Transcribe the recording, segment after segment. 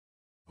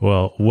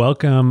Well,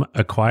 welcome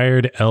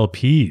acquired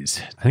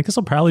LPs. I think this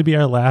will probably be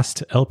our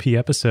last LP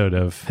episode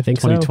of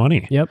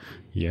 2020. So. Yep.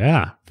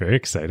 Yeah, very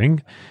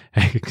exciting.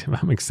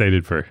 I'm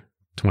excited for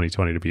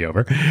 2020 to be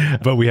over.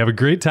 But we have a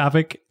great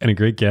topic and a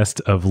great guest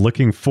of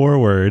looking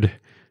forward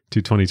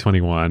to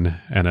 2021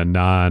 and a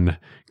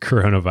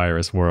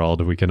non-coronavirus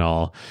world. We can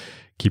all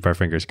keep our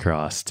fingers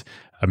crossed.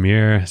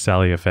 Amir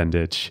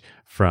Salihefendić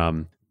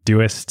from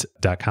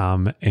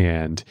Doist.com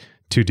and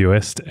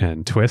Doist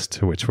and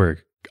Twist, which we're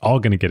all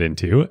going to get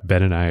into.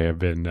 Ben and I have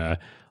been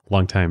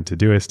longtime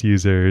Todoist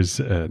users,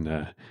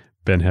 and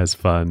Ben has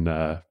fun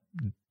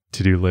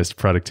to-do list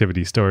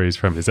productivity stories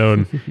from his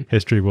own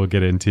history we'll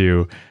get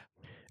into.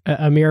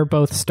 Amir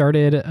both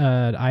started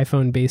an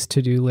iPhone-based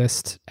to-do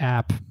list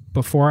app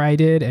before I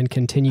did and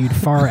continued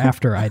far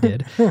after I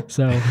did.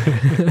 So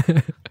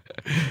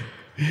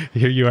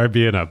here you are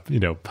being a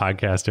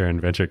podcaster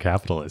and venture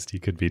capitalist. You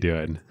could be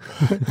doing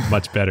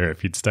much better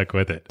if you'd stuck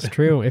with it. It's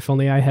true. If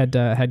only I had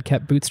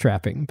kept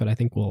bootstrapping, but I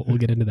think we'll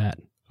get into that.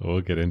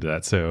 We'll get into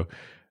that. So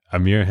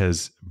Amir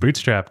has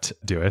bootstrapped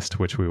Doist,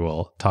 which we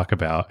will talk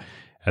about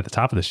at the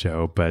top of the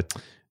show, but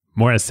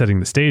more as setting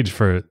the stage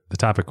for the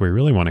topic we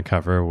really want to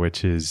cover,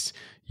 which is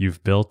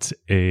you've built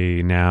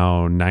a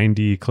now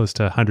 90, close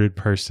to 100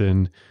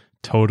 person,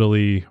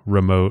 totally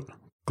remote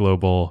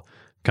global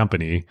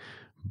company.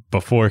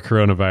 Before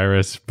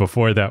coronavirus,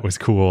 before that was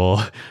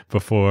cool,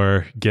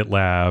 before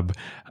GitLab.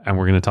 And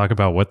we're going to talk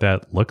about what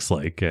that looks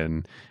like.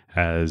 And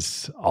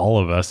as all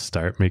of us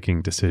start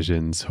making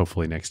decisions,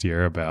 hopefully next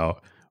year,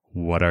 about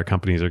what our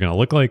companies are going to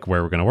look like,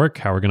 where we're going to work,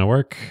 how we're going to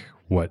work,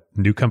 what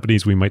new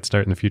companies we might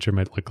start in the future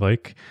might look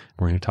like.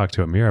 We're going to talk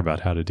to Amir about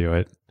how to do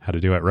it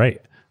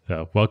right.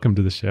 So welcome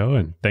to the show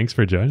and thanks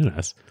for joining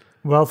us.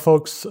 Well,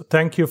 folks,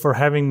 thank you for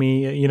having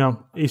me.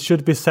 It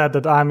should be said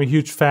that I'm a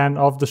huge fan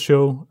of the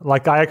show.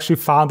 Like, I actually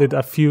found it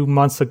a few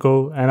months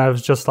ago, and I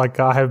was just like,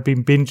 I have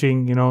been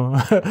binging,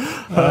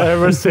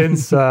 ever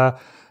since.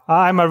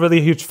 I'm a really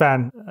huge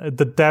fan.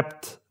 The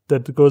depth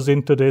that goes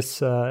into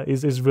this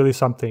is really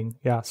something.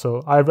 Yeah,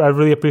 so I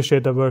really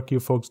appreciate the work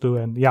you folks do.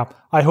 And yeah,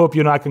 I hope,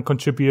 I can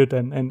contribute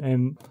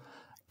and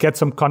get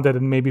some content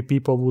that maybe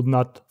people would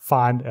not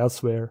find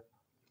elsewhere.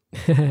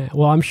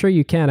 Well, I'm sure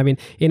you can. I mean,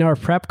 in our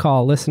prep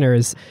call,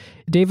 listeners,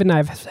 David and I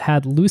have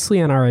had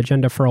loosely on our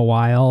agenda for a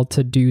while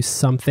to do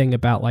something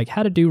about like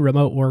how to do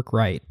remote work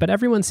right. But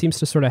everyone seems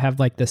to sort of have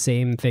like the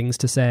same things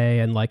to say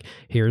and like,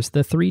 here's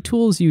the 3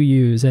 tools you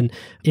use. And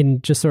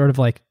in just sort of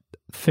like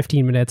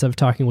 15 minutes of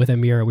talking with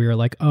Amir, we were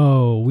like,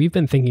 oh, we've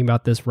been thinking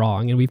about this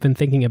wrong. And we've been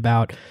thinking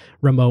about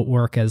remote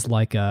work as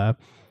like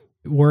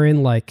we're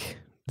in like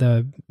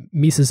the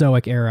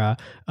Mesozoic era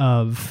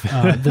of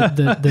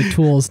the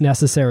tools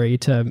necessary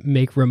to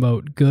make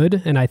remote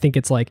good. And I think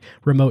it's like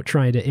remote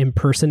trying to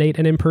impersonate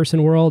an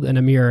in-person world. And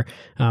Amir,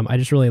 I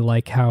just really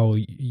like how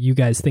you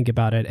guys think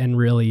about it and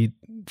really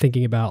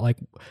thinking about like,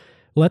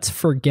 let's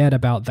forget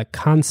about the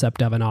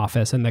concept of an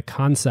office and the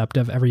concept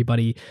of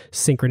everybody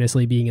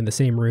synchronously being in the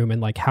same room.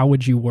 And like, how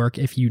would you work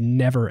if you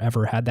never,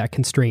 ever had that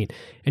constraint?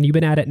 And you've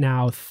been at it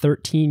now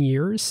 13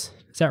 years.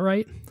 Is that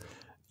right?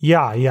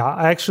 Yeah.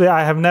 Actually,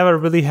 I have never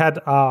really had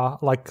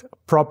like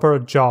proper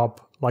job,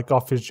 like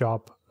office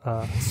job.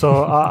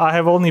 So I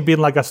have only been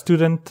like a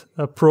student,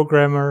 a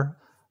programmer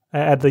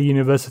at the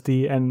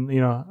university. And,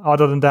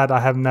 other than that, I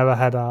have never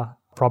had a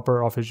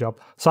proper office job.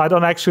 So I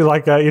don't actually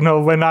like,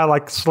 when I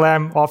like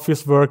slam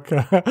office work,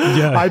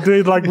 I do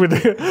it like with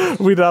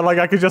like,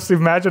 I could just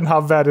imagine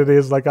how bad it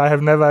is. Like I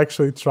have never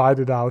actually tried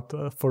it out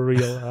for real.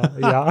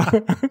 Yeah.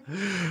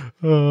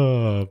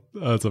 Oh,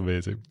 that's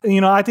amazing.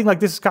 I think like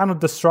this is kind of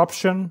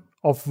disruption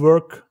of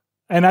work.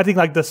 And I think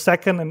like the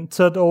second and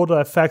third order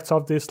effects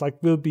of this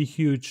like will be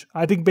huge.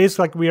 I think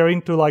basically like we are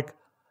into like,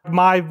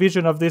 my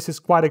vision of this is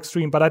quite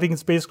extreme, but I think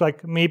it's basically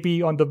like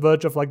maybe on the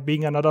verge of like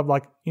being another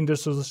like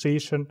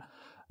industrialization,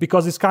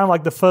 because it's kind of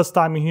like the first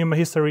time in human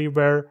history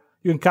where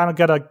you can kind of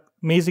get an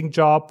amazing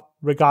job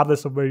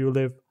regardless of where you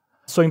live.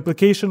 So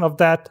implication of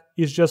that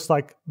is just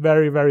like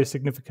very, very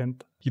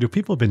significant.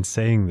 People have been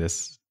saying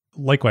this.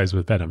 Likewise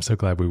with Ben, I'm so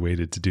glad we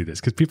waited to do this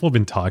because people have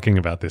been talking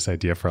about this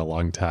idea for a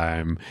long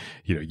time.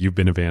 You've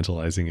been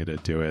evangelizing it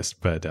at Doist,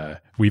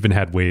 but we even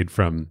had Wade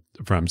from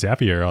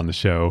Zapier on the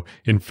show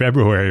in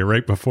February,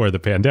 right before the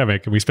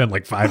pandemic, and we spent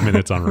like 5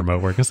 minutes on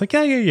remote work. It's like,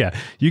 yeah,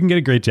 you can get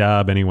a great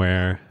job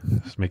anywhere.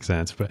 This makes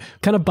sense, but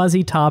kind of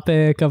buzzy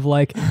topic of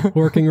like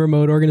working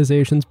remote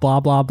organizations, blah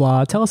blah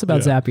blah. Tell us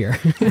about Zapier.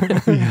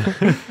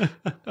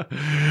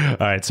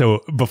 All right, so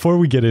before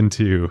we get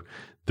into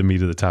the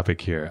meat of the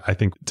topic here, I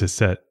think to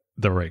set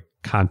the right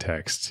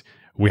context,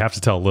 we have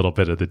to tell a little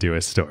bit of the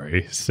Doist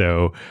story.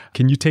 So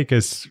can you take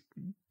us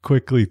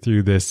quickly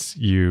through this,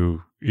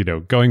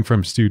 going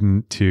from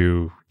student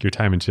to your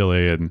time in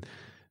Chile and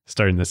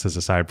starting this as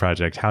a side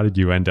project? How did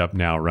you end up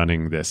now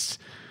running this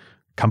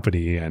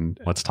company? And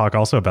let's talk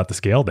also about the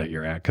scale that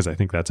you're at, because I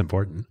think that's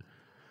important.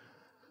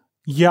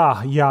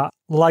 Yeah.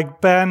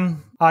 Like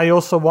Ben, I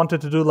also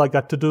wanted to do like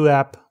a to-do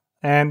app.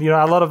 And,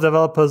 a lot of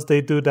developers,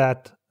 they do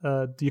that.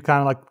 You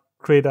kind of like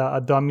create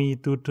a dummy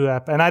to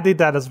app. And I did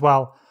that as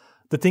well.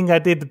 the thing I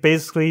did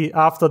basically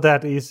after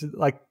that is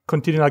like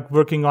continue like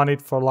working on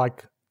it for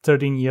like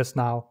 13 years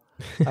now.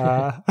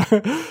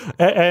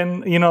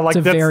 And you know, like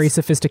it's a very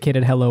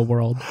sophisticated hello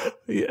world.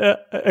 Yeah,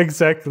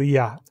 exactly.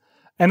 Yeah.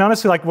 And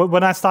honestly, like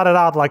when I started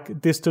out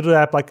like this to-do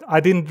app, like I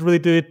didn't really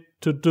do it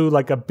to do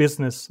like a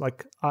business.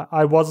 Like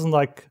I wasn't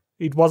like,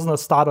 it wasn't a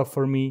startup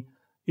for me.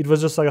 It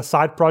was just like a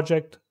side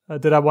project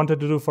that I wanted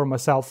to do for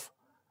myself.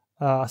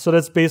 So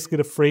that's basically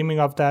the framing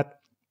of that.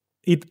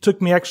 It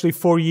took me actually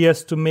 4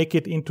 years to make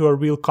it into a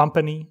real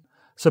company.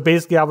 So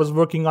basically I was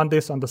working on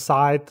this on the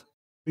side,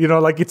 you know,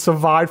 like it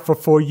survived for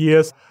 4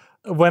 years.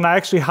 When I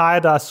actually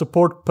hired a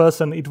support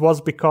person, it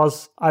was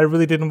because I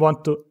really didn't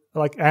want to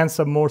like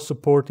answer more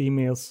support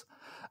emails.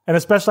 And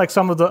especially like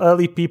some of the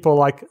early people,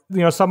 like,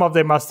 you know, some of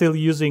them are still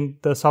using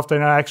the software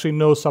and I actually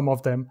know some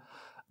of them.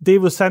 They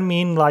will send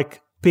me in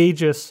like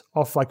pages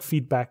of like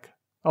feedback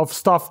of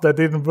stuff that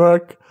didn't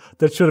work,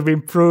 that should have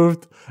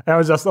improved. And I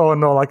was just, oh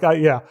no, like,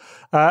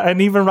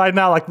 and even right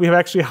now, like we have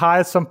actually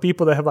hired some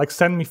people that have like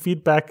sent me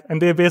feedback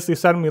and they basically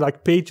send me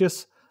like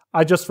pages.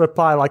 I just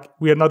reply like,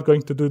 we are not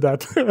going to do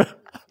that.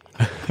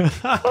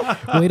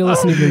 Way to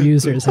listen to your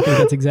users. I think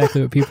that's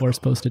exactly what people are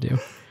supposed to do.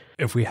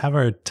 If we have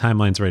our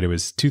timelines right, it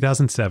was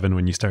 2007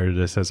 when you started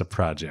this as a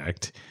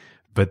project,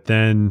 but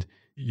then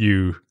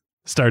you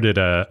started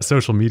a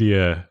social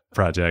media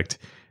project.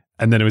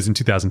 And then it was in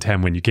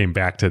 2010 when you came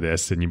back to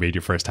this and you made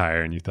your first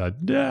hire and you thought,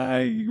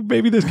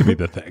 maybe this could be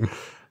the thing.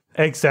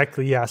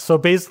 Exactly, yeah. So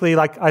basically,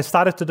 like I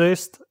started to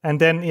Doist and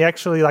then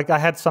actually like I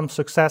had some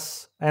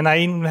success and I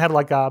even had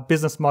like a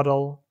business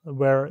model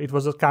where it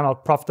was kind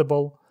of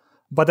profitable.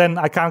 But then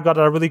I kind of got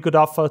a really good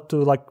offer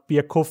to like be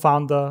a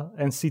co-founder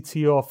and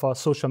CTO of a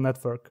social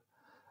network.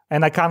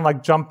 And I kind of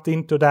like jumped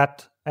into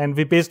that and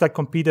we basically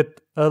competed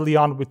early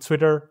on with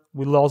Twitter.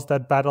 We lost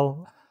that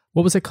battle.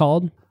 What was it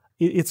called?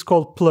 It's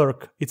called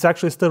Plurk. It's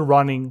actually still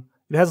running.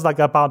 It has like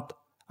about,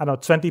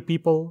 20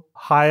 people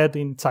hired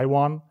in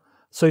Taiwan.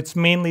 So it's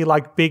mainly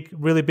like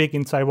really big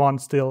in Taiwan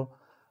still.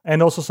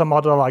 And also some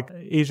other like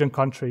Asian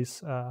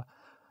countries.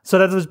 So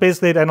that was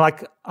basically it. And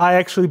like I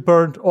actually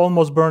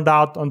almost burned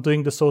out on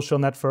doing the social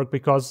network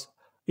because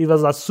it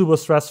was like super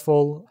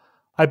stressful.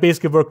 I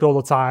basically worked all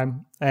the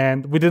time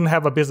and we didn't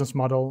have a business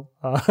model.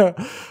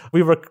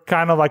 We were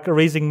kind of like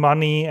raising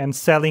money and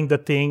selling the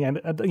thing.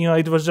 And,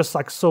 it was just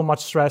like so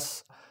much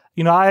stress.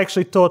 I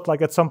actually thought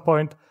like at some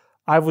point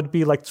I would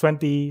be like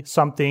 20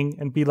 something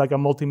and be like a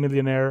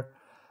multimillionaire.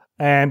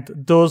 And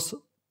those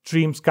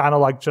dreams kind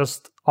of like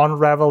just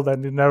unraveled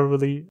and it never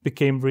really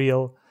became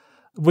real,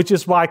 which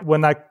is why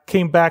when I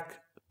came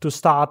back to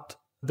start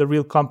the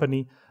real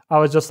company, I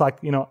was just like,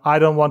 I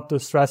don't want to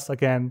stress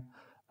again.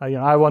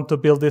 I want to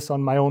build this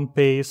on my own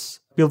pace,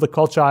 build a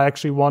culture I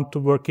actually want to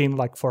work in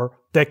like for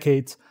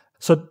decades.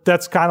 So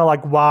that's kind of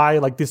like why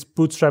like this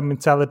bootstrap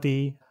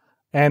mentality.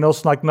 And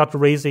also like not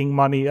raising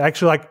money.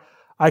 Actually, like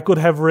I could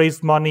have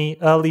raised money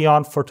early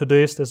on for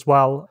Doist as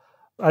well.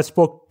 I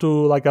spoke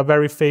to like a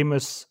very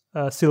famous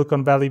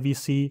Silicon Valley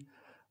VC.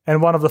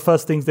 And one of the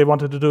first things they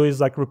wanted to do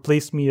is like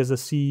replace me as a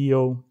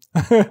CEO.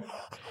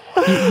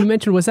 You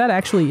mentioned, was that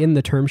actually in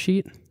the term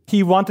sheet?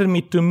 He wanted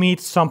me to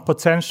meet some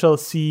potential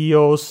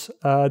CEOs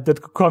that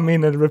could come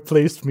in and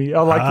replace me.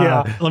 I'm like,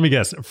 yeah. Let me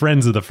guess,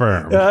 friends of the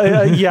firm.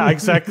 Yeah,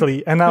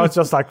 exactly. And I was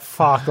just like,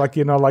 fuck, like,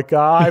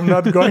 I'm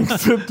not going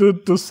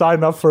to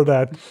sign up for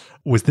that.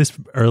 Was this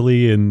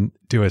early in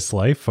Doist's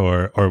life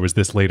or was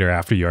this later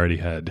after you already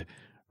had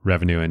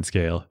revenue and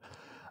scale?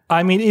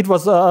 I mean, it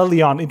was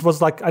early on. It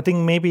was like, I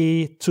think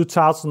maybe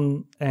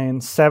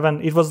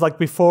 2007. It was like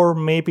before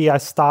maybe I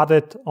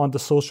started on the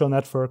social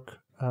network.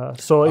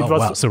 So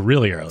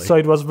really early. So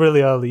it was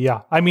really early,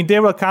 yeah. I mean, they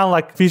were kind of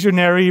like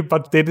visionary,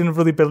 but they didn't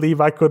really believe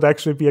I could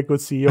actually be a good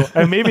CEO.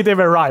 And maybe they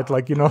were right,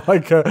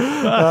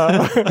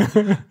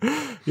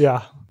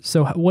 yeah.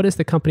 So what has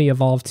the company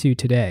evolved to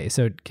today?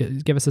 So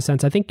give us a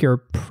sense. I think you're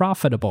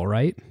profitable,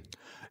 right?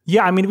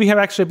 Yeah, I mean, we have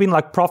actually been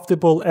like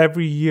profitable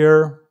every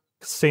year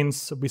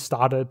since we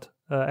started.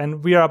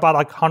 And we are about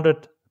like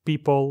 100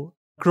 people.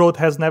 Growth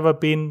has never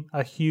been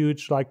a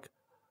huge like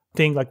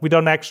thing. Like we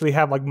don't actually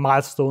have like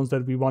milestones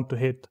that we want to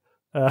hit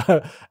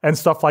and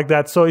stuff like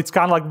that. So it's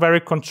kind of like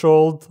very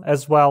controlled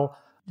as well.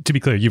 To be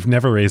clear, you've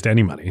never raised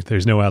any money.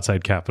 There's no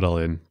outside capital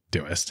in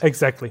Doist.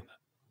 Exactly.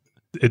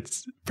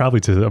 It's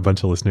probably to a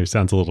bunch of listeners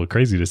sounds a little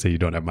crazy to say you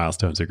don't have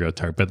milestones or growth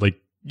target, but like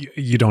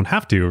you don't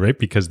have to, right?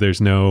 Because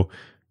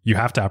you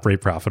have to operate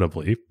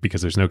profitably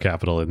because there's no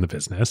capital in the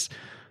business.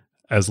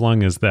 As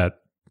long as that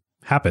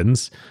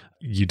happens,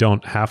 you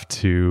don't have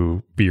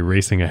to be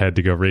racing ahead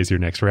to go raise your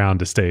next round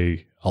to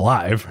stay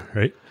alive,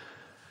 right?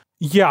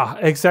 Yeah,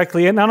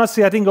 exactly. And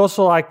honestly, I think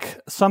also like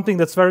something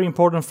that's very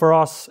important for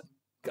us,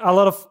 a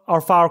lot of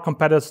our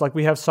competitors, like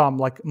we have some,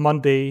 like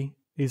Monday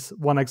is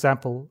one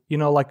example,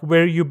 like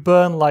where you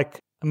burn like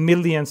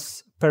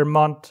millions per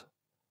month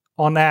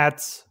on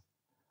ads.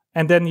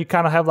 And then you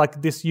kind of have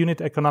like this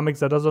unit economics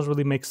that doesn't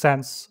really make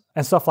sense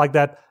and stuff like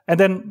that. And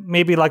then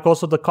maybe like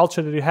also the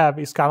culture that you have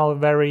is kind of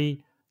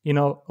very,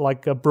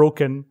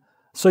 broken.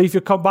 So if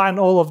you combine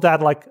all of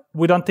that, like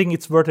we don't think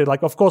it's worth it.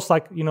 Like, of course,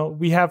 like,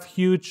 we have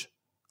huge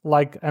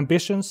like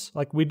ambitions.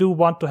 Like we do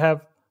want to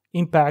have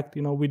impact,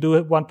 we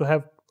do want to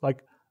have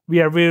like, we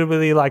are really,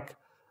 really like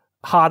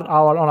hard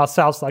on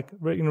ourselves, like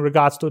in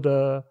regards to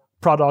the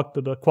product,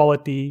 to the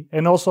quality,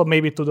 and also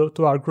maybe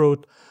to our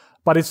growth.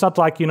 But it's not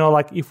like,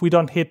 like if we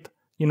don't hit,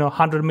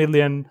 $100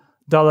 million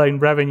in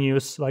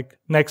revenues, like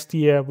next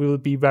year, we will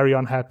be very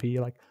unhappy.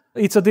 Like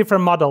it's a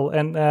different model.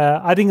 And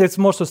I think it's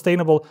more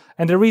sustainable.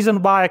 And the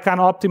reason why I kind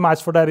of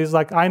optimize for that is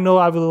like, I know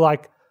I will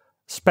like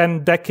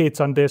spend decades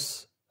on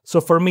this. So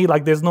for me,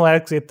 like there's no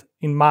exit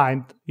in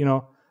mind,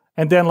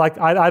 and then like,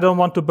 I don't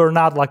want to burn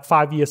out like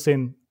 5 years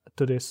into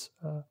this.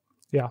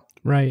 Yeah.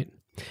 Right.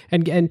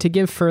 And to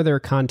give further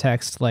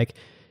context, like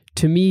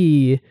to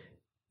me,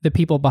 the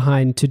people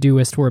behind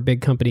Doist were a big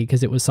company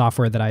because it was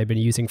software that I had been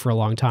using for a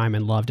long time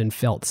and loved and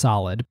felt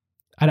solid.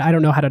 I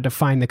don't know how to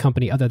define the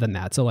company other than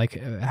that. So like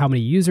how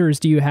many users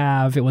do you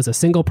have? It was a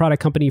single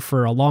product company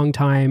for a long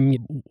time.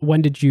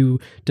 When did you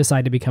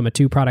decide to become a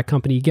 2-product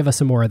company? Give us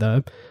some more of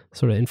the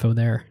sort of info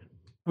there.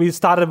 We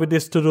started with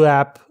this to-do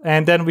app,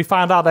 and then we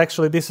found out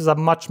actually this is a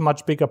much,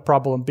 much bigger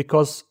problem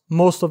because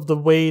most of the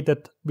way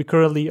that we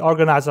currently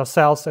organize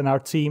ourselves and our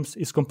teams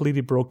is completely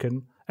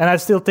broken. And I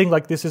still think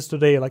like this is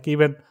today, like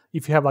even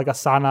if you have like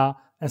Asana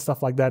and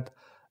stuff like that,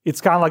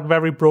 it's kind of like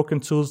very broken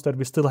tools that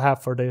we still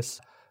have for this.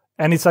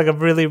 And it's like a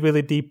really,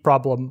 really deep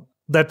problem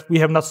that we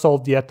have not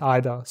solved yet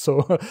either.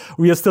 So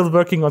we are still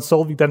working on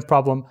solving that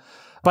problem.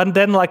 But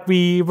then like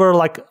we were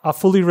like a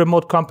fully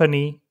remote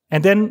company,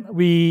 and then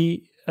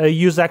we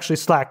use actually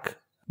Slack.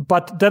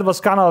 But that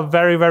was kind of a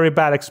very, very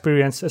bad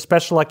experience,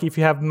 especially like if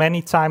you have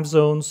many time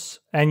zones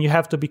and you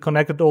have to be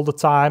connected all the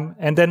time.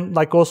 And then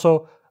like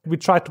also we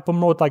try to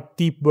promote like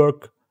deep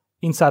work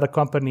inside a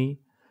company.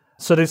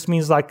 So this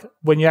means like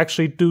when you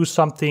actually do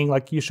something,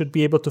 like you should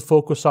be able to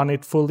focus on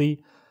it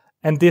fully.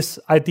 And this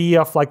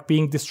idea of like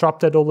being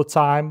disrupted all the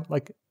time,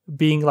 like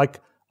being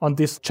like on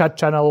this chat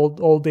channel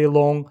all day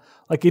long,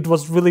 like it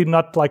was really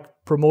not like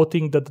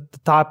promoting the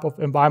type of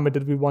environment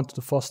that we wanted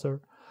to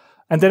foster.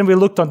 And then we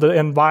looked on the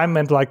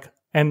environment, like,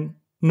 and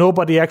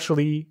nobody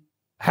actually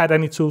had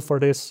any tool for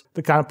this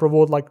to kind of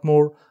promote like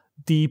more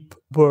deep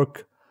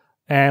work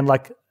and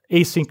like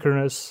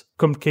asynchronous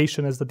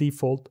communication as the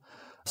default.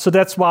 So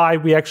that's why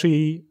we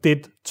actually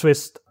did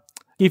Doist.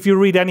 If you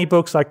read any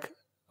books like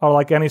or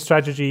like any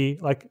strategy,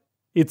 like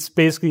it's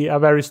basically a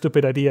very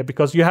stupid idea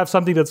because you have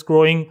something that's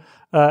growing,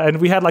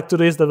 and we had like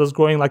Doist that was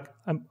growing like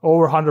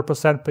over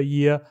 100% per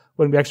year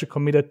when we actually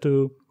committed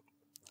to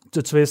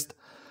Doist.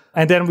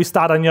 And then we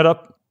start another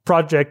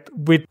project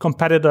with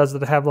competitors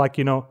that have like,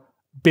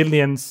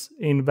 billions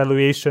in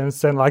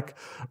valuations, and like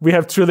we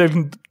have $1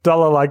 trillion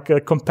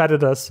like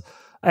competitors.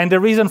 And the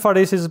reason for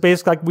this is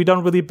basically like we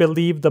don't really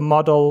believe the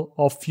model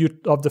of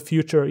the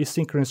future is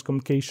synchronous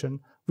communication.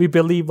 We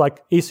believe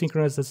like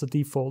asynchronous is the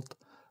default.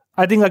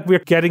 I think like we're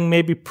getting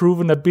maybe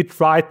proven a bit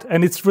right,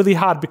 and it's really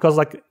hard because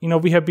like,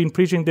 we have been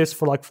preaching this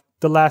for like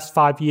the last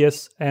 5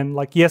 years, and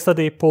like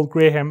yesterday, Paul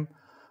Graham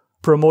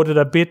promoted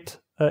a bit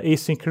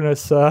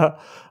asynchronous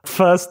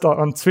first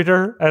on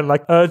Twitter and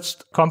like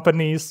urged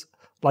companies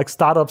like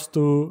startups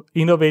to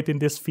innovate in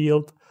this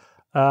field,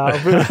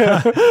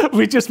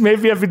 which is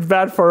maybe a bit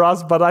bad for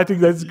us, but I think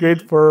that's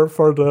great for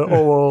the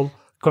overall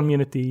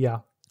community. Yeah.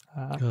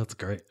 That's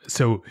great.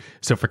 So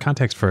for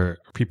context for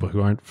people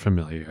who aren't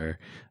familiar,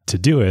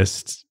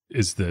 Doist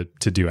is the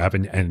to-do app,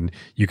 and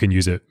you can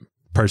use it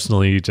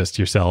personally, just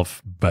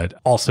yourself, but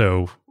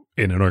also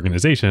in an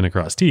organization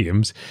across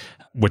teams,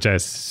 which I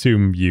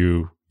assume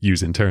you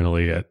use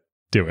internally at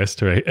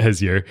Doist, right,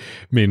 as your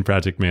main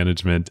project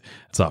management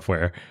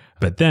software.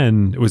 But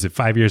then, was it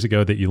 5 years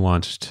ago that you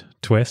launched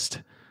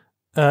Doist?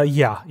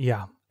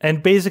 Yeah.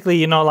 And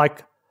basically,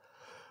 like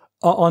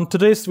on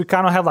Doist, we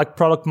kind of have like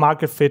product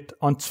market fit.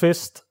 On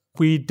Doist,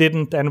 we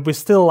didn't, and we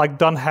still like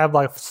don't have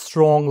like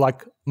strong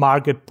like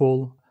market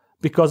pull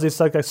because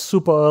it's like a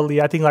super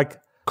early. I think like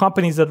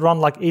companies that run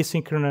like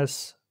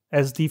asynchronous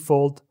as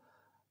default,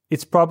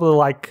 it's probably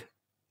like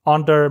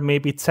under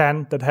maybe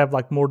 10 that have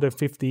like more than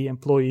 50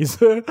 employees.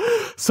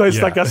 So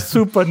it's like a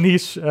super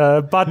niche.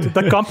 But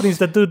the companies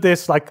that do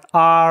this like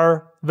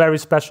are very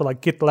special,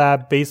 like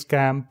GitLab,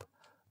 Basecamp,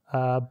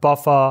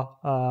 Buffer,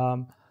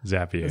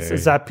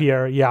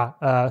 Zapier.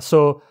 Yeah.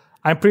 So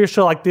I'm pretty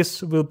sure like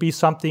this will be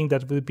something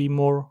that will be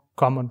more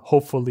common,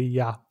 hopefully.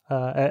 Yeah.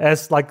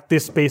 As like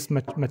this space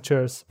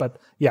matures. But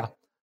yeah.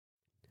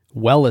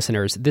 Well,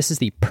 listeners, this is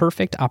the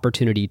perfect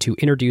opportunity to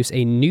introduce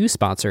a new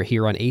sponsor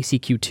here on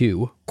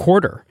ACQ2,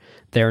 Quarter.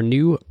 Their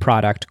new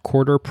product,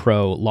 Quarter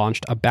Pro,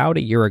 launched about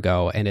a year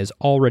ago and is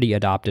already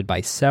adopted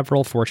by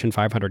several Fortune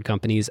 500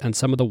 companies and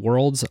some of the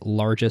world's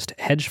largest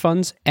hedge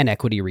funds and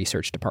equity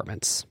research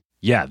departments.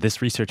 Yeah,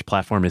 this research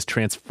platform is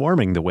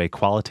transforming the way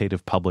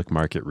qualitative public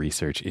market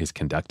research is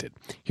conducted.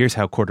 Here's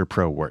how Quarter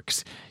Pro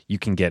works. You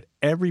can get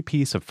every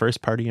piece of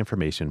first-party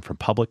information from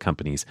public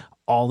companies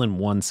all in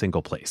one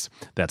single place.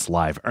 That's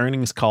live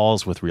earnings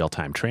calls with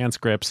real-time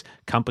transcripts,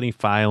 company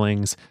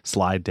filings,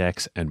 slide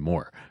decks, and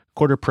more.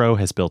 Quarter Pro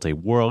has built a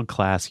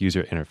world-class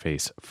user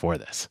interface for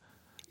this.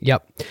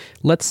 Yep.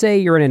 Let's say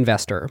you're an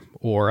investor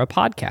or a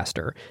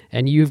podcaster,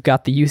 and you've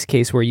got the use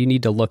case where you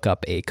need to look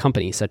up a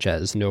company such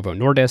as Novo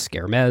Nordisk,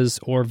 Hermes,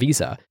 or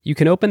Visa. You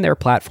can open their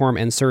platform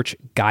and search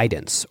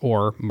guidance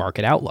or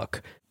market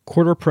outlook.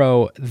 Quarter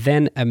Pro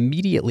then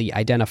immediately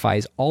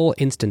identifies all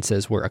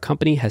instances where a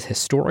company has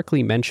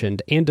historically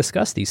mentioned and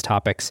discussed these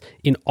topics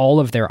in all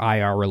of their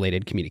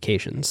IR-related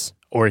communications.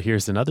 Or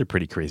here's another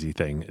pretty crazy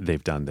thing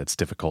they've done that's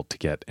difficult to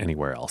get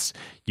anywhere else.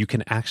 You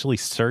can actually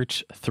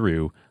search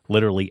through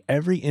literally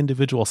every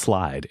individual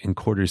slide in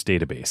Quarter's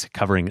database,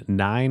 covering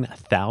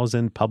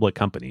 9,000 public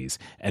companies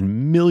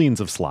and millions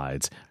of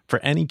slides for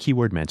any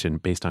keyword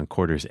mentioned based on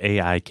Quarter's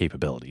AI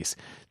capabilities.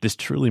 This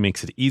truly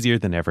makes it easier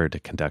than ever to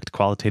conduct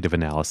qualitative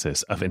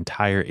analysis of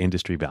entire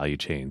industry value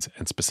chains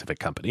and specific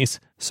companies.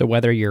 So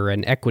whether you're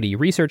an equity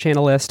research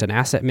analyst, an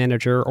asset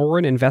manager, or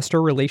an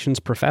investor relations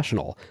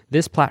professional,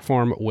 this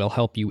platform will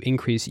help you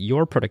increase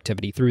your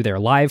productivity through their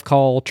live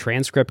call,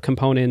 transcript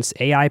components,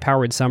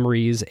 AI-powered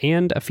summaries,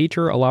 and a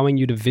feature allowing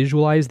you to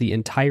visualize the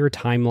entire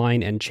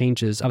timeline and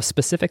changes of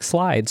specific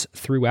slides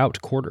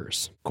throughout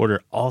quarters.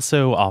 Quarter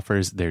also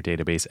offers their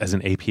database as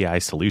an API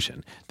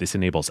solution. This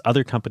enables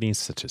other companies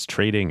such as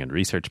trading and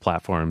research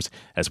platforms,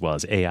 as well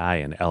as AI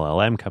and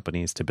LLM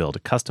companies to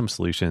build custom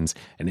solutions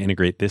and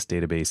integrate this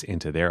database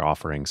into their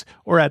offerings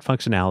or add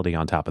functionality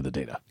on top of the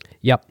data.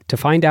 Yep. To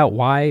find out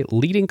why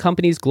leading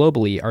companies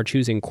globally are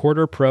choosing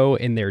Quarter Pro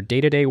in their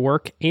day-to-day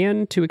work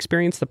and to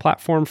experience the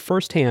platform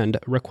firsthand,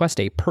 request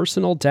a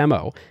personal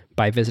demo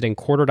by visiting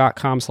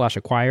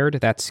quarter.com/acquired.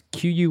 That's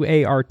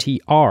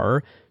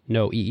QUARTR,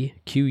 no E,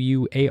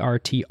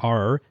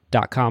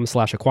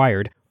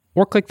 QUARTR.com/acquired,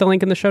 or click the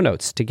link in the show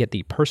notes to get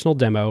the personal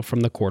demo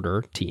from the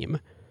Quarter team.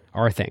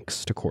 Our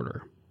thanks to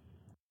Quarter.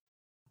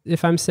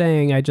 If I'm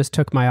saying I just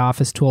took my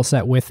office tool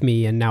set with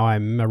me and now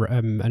I'm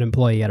an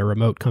employee at a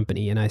remote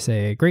company and I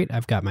say, great,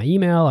 I've got my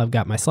email, I've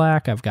got my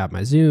Slack, I've got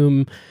my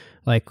Zoom,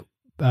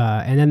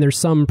 and then there's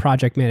some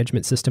project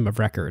management system of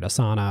record,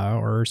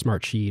 Asana or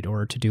Smartsheet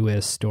or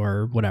Todoist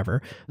or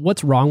whatever.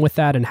 What's wrong with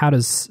that, and how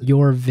does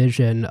your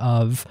vision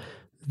of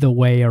the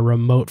way a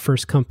remote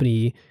first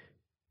company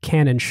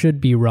can and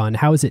should be run,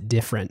 how is it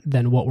different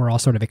than what we're all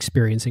sort of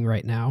experiencing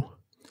right now?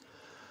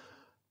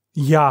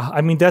 Yeah,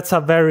 I mean, that's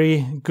a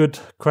very good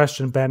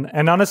question, Ben.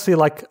 And honestly,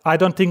 I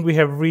don't think we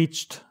have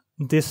reached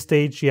this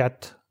stage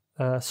yet.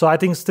 So I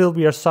think still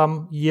we are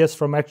some years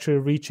from actually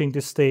reaching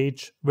this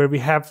stage where we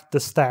have the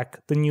stack,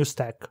 the new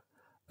stack.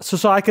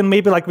 So I can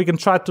maybe we can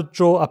try to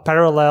draw a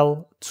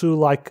parallel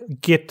to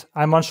Git.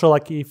 I'm unsure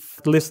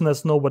if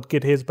listeners know what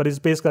Git is, but it's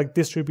basically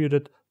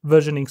distributed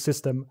versioning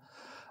system.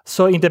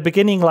 So in the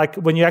beginning,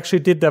 when you actually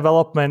did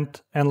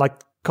development and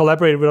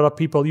collaborated with other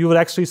people, you would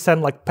actually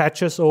send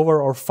patches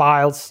over or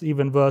files,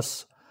 even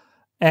worse.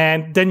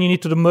 And then you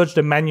need to merge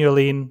them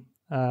manually in.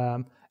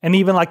 And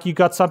even you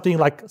got something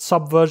like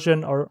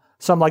Subversion or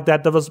something like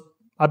that was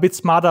a bit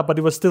smarter, but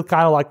it was still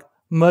kind of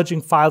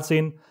merging files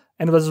in,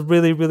 and it was a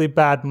really, really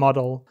bad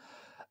model.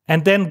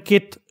 And then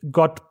Git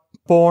got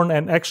born,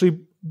 and actually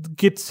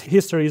Git's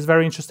history is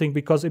very interesting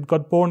because it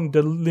got born in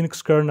the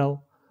Linux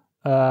kernel.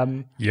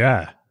 And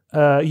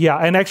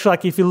actually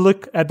if you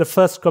look at the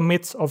first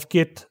commits of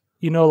Git,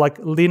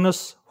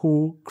 Linus,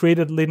 who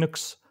created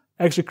Linux,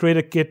 actually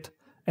created Git.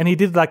 And he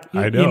did I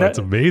know, it's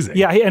amazing.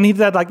 Yeah, and he did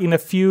that in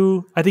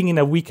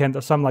a weekend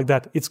or something like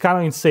that. It's kind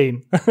of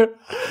insane.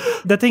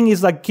 The thing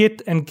is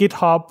Git and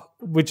GitHub,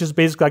 which is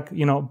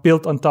basically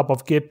built on top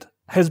of Git,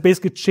 has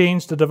basically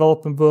changed the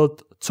development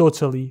world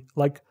totally.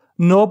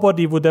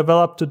 Nobody would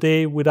develop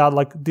today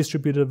without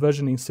distributed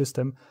versioning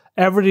system.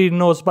 Everybody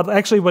knows, but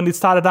actually when it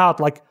started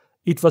out,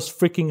 it was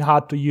freaking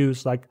hard to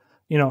use,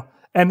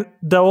 and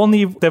the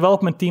only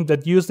development team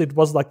that used it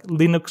was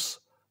Linux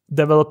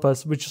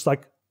developers, which is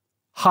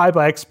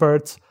hyper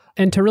experts.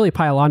 And to really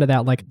pile onto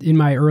that, in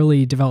my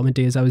early development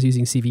days, I was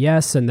using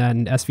CVS and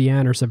then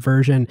SVN or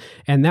Subversion,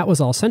 and that was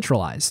all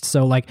centralized.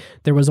 So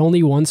there was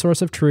only one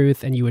source of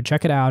truth, and you would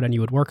check it out and you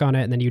would work on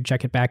it, and then you'd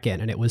check it back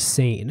in, and it was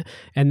sane.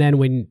 And then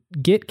when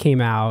Git came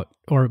out,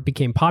 or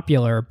became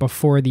popular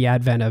before the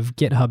advent of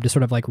GitHub to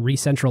sort of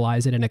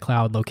re-centralize it in a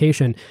cloud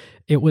location,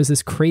 it was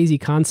this crazy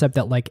concept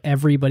that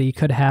everybody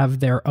could have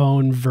their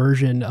own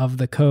version of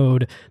the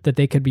code that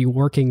they could be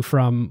working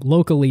from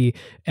locally,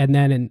 and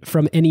then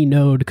from any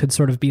node could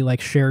sort of be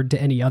shared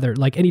to any other,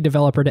 any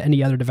developer to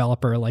any other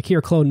developer,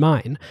 here, clone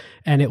mine.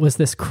 And it was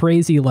this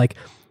crazy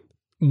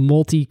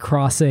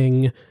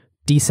multi-crossing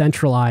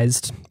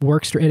decentralized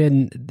workstream,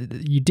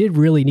 and you did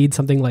really need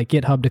something like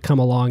GitHub to come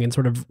along and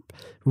sort of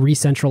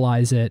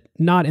re-centralize it,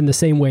 not in the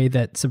same way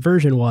that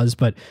Subversion was,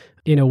 but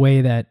in a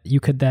way that you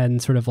could then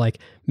sort of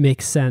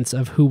make sense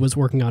of who was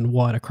working on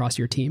what across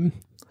your team.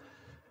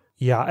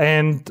 Yeah,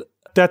 and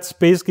that's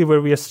basically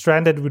where we are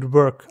stranded with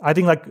work. I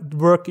think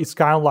work is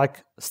kind of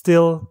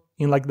still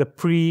in the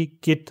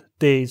pre-Git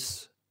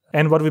days,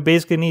 and what we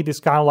basically need is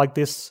kind of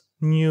this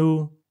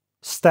new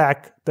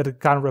stack that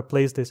kind of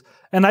replace this.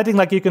 And I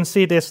think you can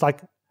see this a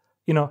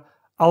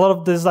lot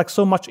of there's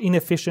so much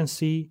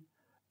inefficiency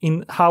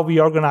in how we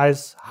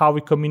organize, how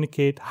we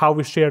communicate, how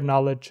we share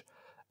knowledge.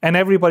 And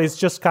everybody's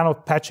just kind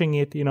of patching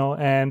it,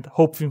 and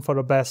hoping for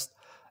the best.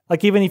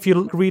 Like even if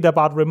you read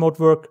about remote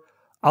work,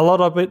 a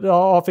lot of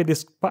it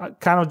is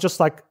kind of just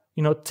like,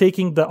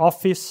 taking the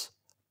office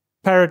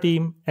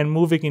paradigm and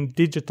moving in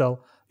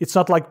digital. It's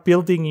not like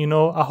building,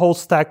 a whole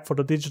stack for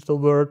the digital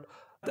world.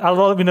 A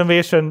lot of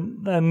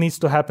innovation needs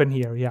to happen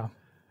here. Yeah.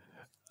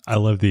 I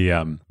love the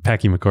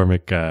Packy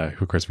McCormick,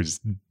 who of course we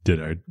just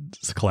did our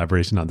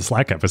collaboration on the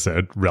Slack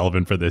episode,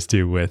 relevant for this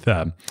too. With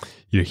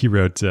he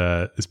wrote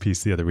this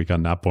piece the other week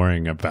on Not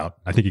Boring about,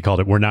 I think he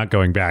called it "We're Not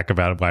Going Back,"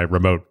 about why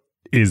remote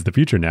is the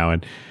future now.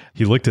 And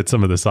he looked at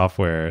some of the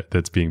software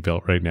that's being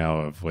built right now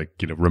of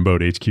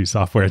remote HQ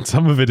software, and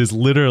some of it is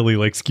literally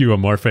like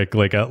skeuomorphic,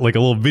 like a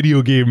little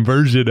video game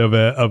version of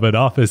an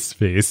office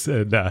space,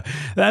 and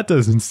that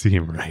doesn't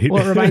seem right.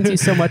 Well, it reminds you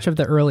so much of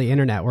the early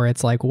internet, where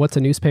it's like, what's a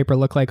newspaper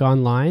look like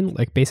online?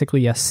 Like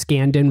basically a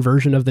scanned in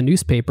version of the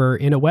newspaper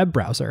in a web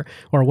browser.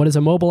 Or what does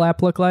a mobile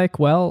app look like?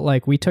 Well,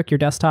 like we took your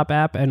desktop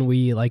app and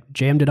we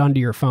jammed it onto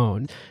your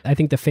phone. I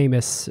think the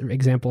famous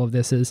example of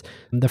this is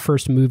the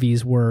first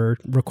movies were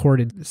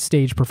recorded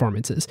stage performances.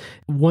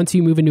 Once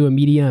you move into a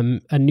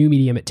new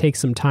medium, it takes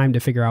some time to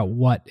figure out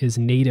what is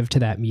native to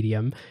that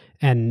medium.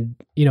 And,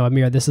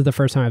 Amir, this is the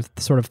first time I've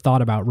sort of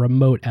thought about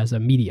remote as a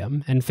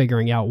medium and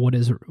figuring out what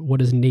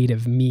does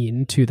native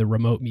mean to the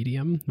remote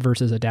medium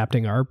versus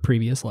adapting our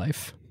previous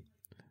life.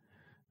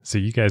 So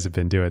you guys have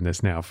been doing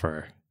this now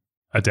for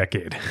a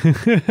decade.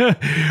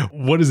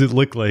 What does it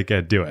look like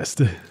at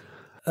Doist?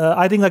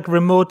 I think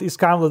remote is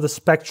kind of the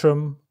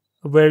spectrum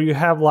where you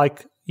have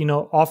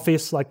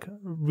office,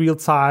 real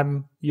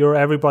time,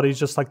 everybody's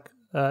just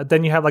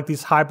then you have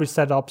these hybrid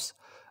setups.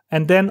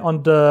 And then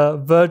on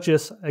the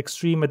Verge's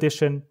Extreme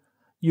Edition,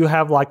 you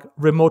have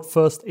remote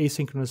first,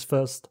 asynchronous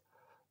first.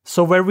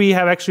 So where we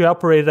have actually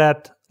operated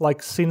at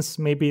since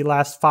maybe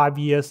last 5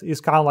 years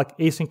is kind of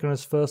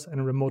asynchronous first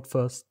and remote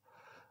first.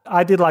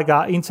 I did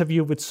an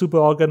interview with Super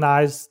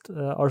Organized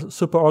or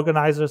Super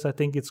Organizers, I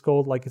think it's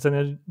called. It's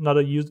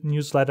another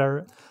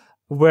newsletter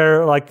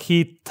where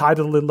he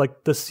titled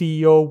it the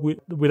CEO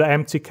with an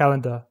empty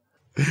calendar.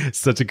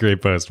 Such a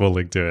great post. We'll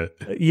link to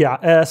it.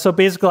 Yeah. So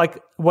basically,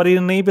 what it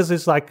enables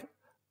is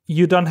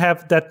you don't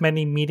have that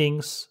many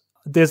meetings.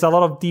 There's a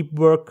lot of deep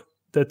work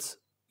that's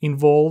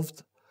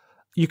involved.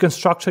 You can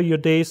structure your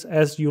days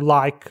as you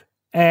like.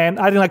 And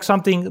I think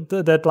something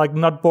that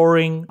Not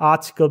Boring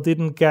article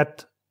didn't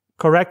get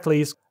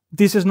correctly is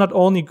this is not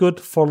only good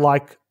for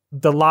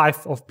the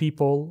life of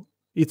people,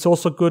 it's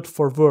also good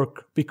for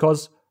work,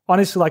 because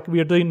honestly, we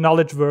are doing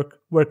knowledge work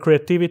where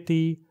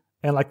creativity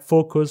and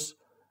focus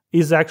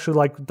is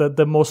actually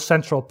the most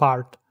central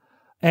part.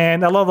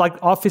 And a lot of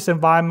office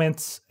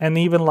environments and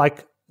even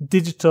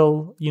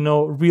digital,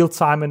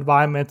 real-time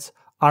environments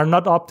are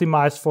not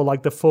optimized for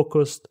the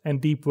focused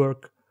and deep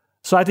work.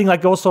 So I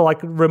think also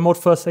remote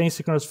first,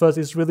 asynchronous first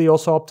is really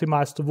also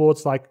optimized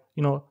towards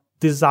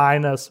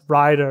designers,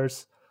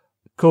 writers,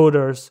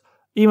 coders,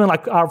 even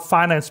our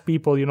finance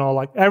people,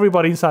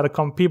 everybody inside the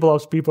company,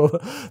 people,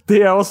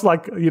 they are also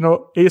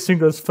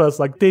asynchronous first.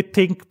 They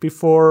think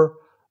before,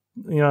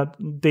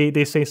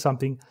 they say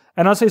something.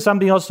 And I'll say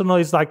something also know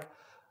is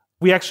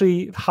we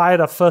actually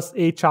hired a first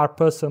HR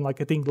person, I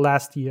think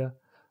last year.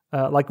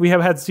 We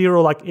have had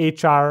zero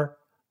HR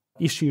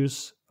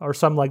issues or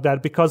something like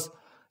that, because,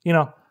 in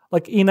an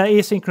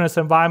asynchronous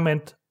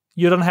environment,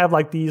 you don't have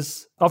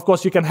these, of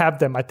course you can have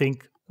them, I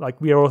think,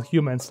 we are all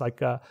humans,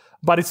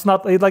 but it's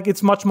not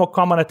it's much more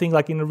common, I think,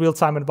 in a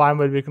real-time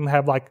environment, we can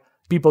have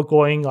people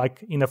going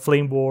in a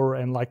flame war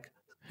and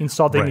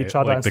insulting each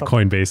other. Like the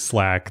Coinbase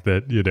Slack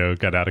that,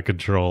 got out of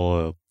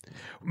control.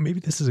 Maybe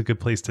this is a good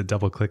place to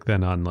double click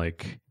then on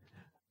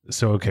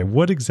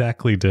what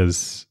exactly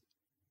does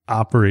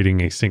operating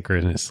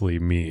asynchronously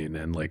mean?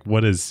 And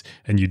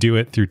and you do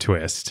it through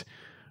Twist.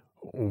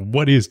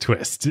 What is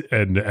Twist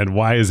and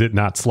why is it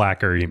not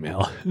Slack or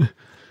email?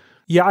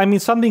 Yeah, I mean,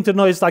 something to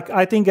know is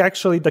I think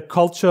actually the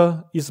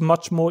culture is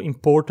much more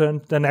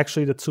important than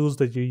actually the tools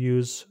that you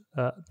use.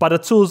 But the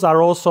tools are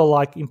also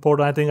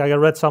important. I think I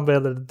read somewhere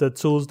that the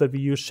tools that we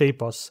use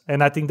shape us.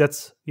 And I think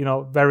that's,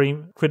 very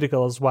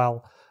critical as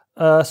well.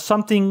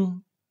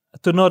 Something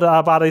to note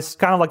about it is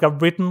kind of a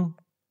written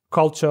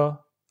culture.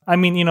 I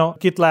mean,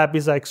 GitLab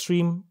is an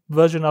extreme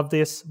version of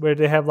this where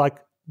they have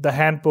the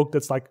handbook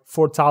that's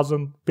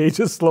 4,000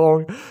 pages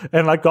long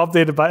and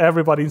updated by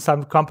everybody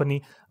inside the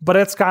company. But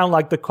that's kind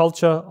of the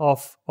culture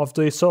of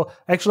this. So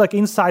actually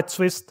inside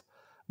Twist,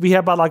 we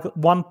have about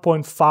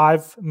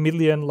 1.5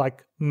 million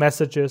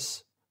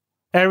messages.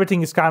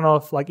 Everything is kind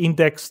of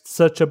indexed,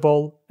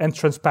 searchable, and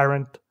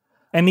transparent.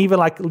 And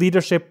even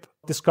leadership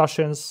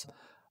discussions,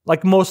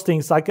 most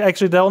things.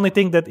 Actually the only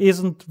thing that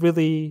isn't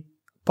really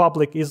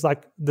public is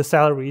the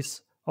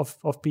salaries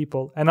of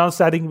people. And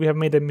honestly, I think we have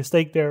made a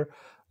mistake there.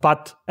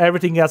 But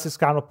everything else is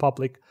kind of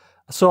public.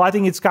 So I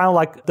think it's kind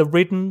of the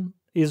written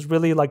is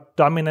really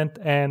dominant,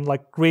 and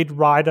great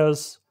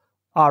writers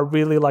are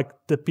really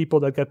the people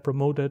that get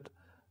promoted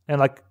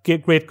and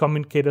get great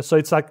communicators. So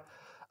it's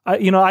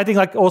I think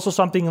like also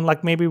something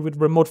like maybe with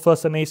remote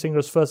first and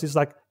asynchronous first is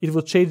like it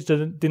will change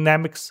the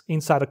dynamics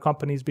inside the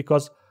companies,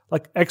 because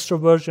like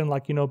extroversion,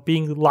 like,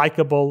 being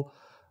likable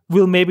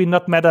will maybe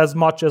not matter as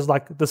much as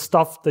like the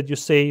stuff that you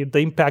say, the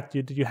impact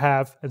that you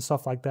have and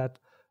stuff like that.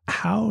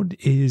 How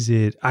is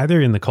it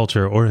either in the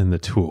culture or in the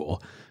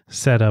tool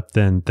set up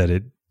then that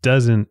it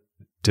doesn't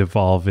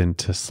devolve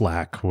into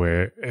Slack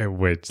where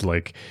it's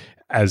like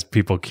as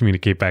people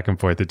communicate back and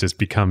forth, it just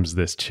becomes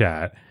this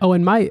chat? Oh,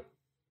 and my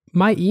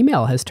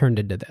email has turned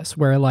into this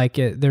where like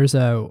there's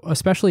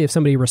especially if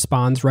somebody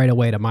responds right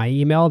away to my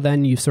email,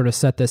 then you sort of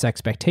set this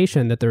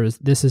expectation that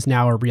this is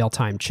now a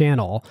real-time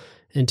channel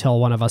until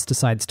one of us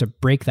decides to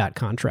break that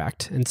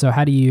contract. And so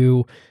how do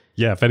you...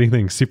 Yeah, if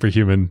anything,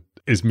 Superhuman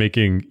is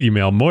making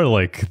email more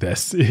like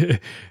this.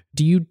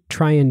 Do you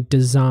try and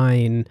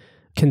design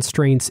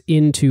constraints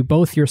into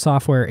both your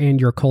software and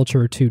your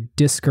culture to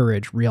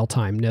discourage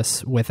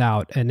real-timeness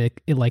without an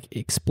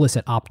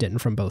explicit opt-in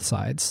from both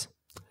sides?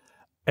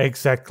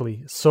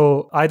 Exactly.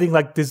 So I think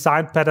like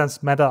design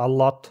patterns matter a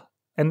lot.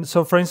 And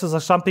so, for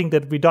instance, something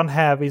that we don't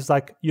have is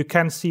like you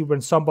can see when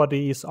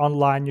somebody is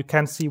online, you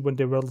can see when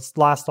they were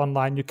last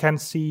online, you can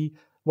see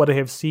what they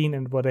have seen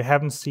and what they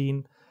haven't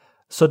seen.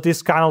 So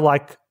this kind of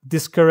like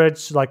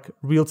discourage like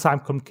real-time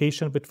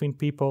communication between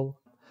people.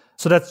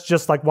 So that's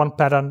just like one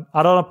pattern.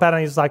 Another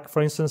pattern is like,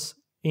 for instance,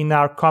 in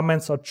our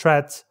comments or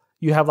threads,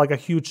 you have like a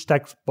huge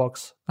text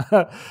box.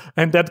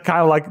 And that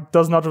kind of like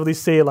does not really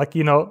say like,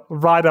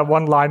 write a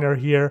one-liner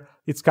here.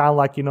 It's kind of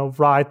like,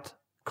 write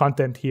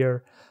content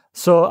here.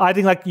 So I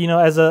think like,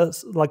 as a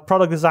like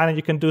product designer,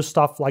 you can do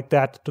stuff like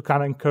that to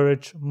kind of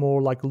encourage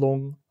more like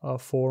long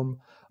form.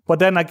 But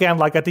then again,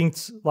 like I think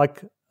it's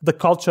like the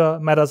culture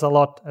matters a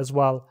lot as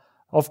well.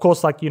 Of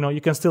course, like, you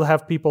can still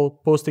have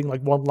people posting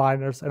like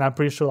one-liners, and I'm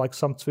pretty sure like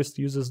some Twist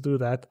users do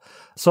that.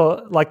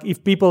 So like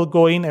if people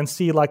go in and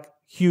see like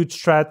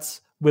huge threads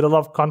with a lot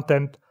of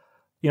content,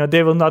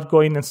 they will not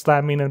go in and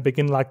slam in and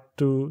begin like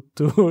to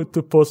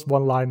post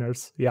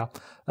one-liners. Yeah.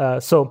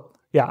 So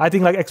yeah, I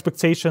think like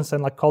expectations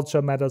and like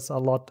culture matters a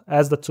lot,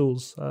 as the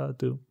tools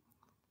do.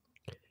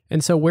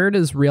 And so where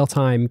does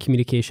real-time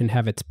communication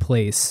have its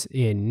place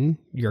in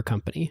your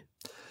company?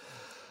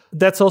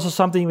 That's also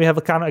something we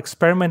have kind of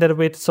experimented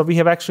with. So we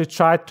have actually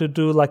tried to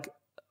do like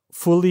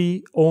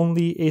fully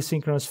only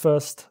asynchronous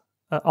first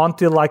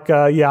until like,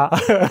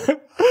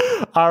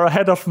 our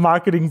head of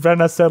marketing,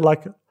 Brenna, said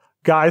like,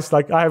 guys,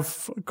 like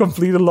I've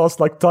completely lost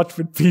like touch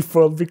with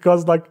people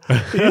because like...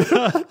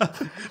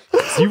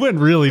 So you went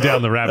really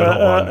down the rabbit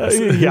hole on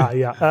this.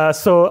 Yeah.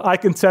 So I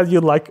can tell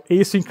you like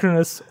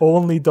asynchronous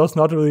only does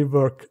not really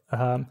work.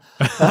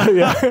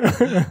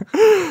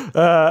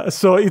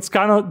 So it's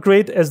kind of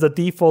great as the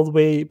default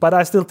way, but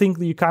I still think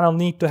that you kind of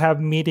need to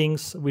have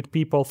meetings with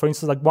people. For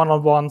instance, like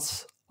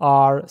one-on-ones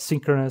are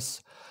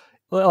synchronous.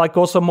 Like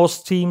also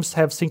most teams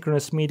have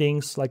synchronous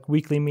meetings, like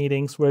weekly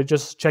meetings where you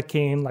just check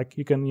in, like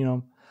you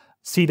can,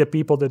 see the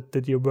people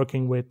that you're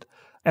working with.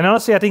 And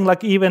honestly, I think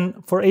like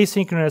even for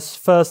asynchronous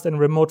first and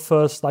remote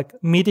first, like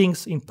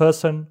meetings in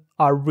person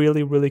are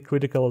really, really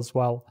critical as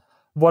well.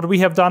 What we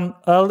have done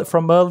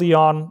from early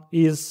on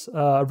is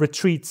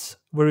retreats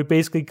where we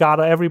basically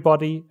gather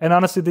everybody. And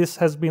honestly, this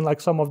has been like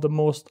some of the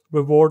most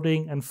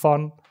rewarding and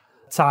fun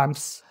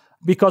times,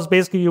 because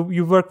basically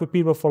you work with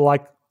people for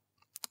like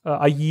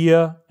a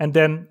year, and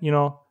then,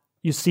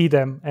 you see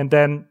them, and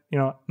then,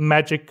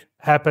 magic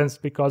happens,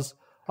 because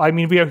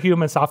we are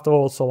humans after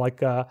all. So like,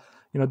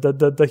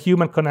 the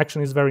human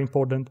connection is very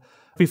important.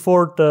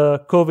 Before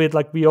the COVID,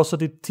 like we also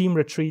did team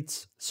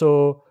retreats.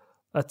 So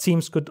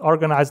teams could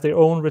organize their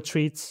own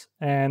retreats,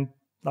 and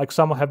like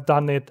some have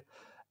done it.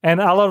 And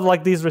a lot of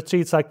like these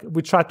retreats, like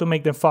we try to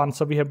make them fun.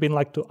 So we have been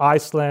like to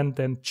Iceland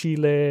and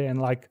Chile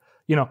and like,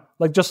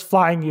 like just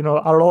flying, a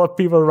lot of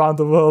people around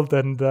the world.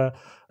 And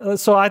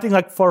so I think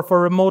like for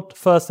remote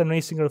first and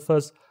asynchronous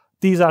first,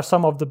 these are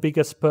some of the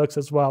biggest perks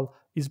as well,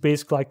 is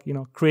basically like,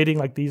 creating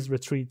like these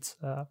retreats.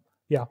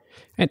 Yeah.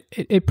 And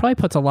it probably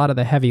puts a lot of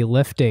the heavy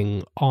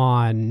lifting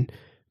on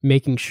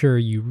making sure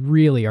you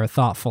really are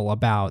thoughtful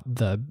about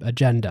the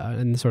agenda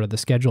and sort of the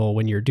schedule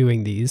when you're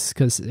doing these.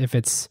 Because if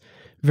it's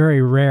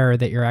very rare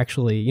that you're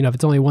actually, if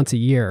it's only once a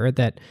year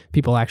that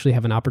people actually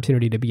have an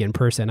opportunity to be in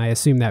person, I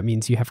assume that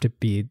means you have to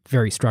be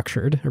very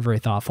structured or very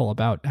thoughtful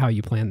about how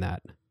you plan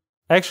that.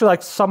 Actually,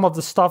 like some of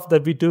the stuff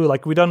that we do,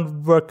 like we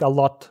don't work a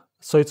lot.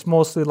 So it's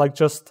mostly like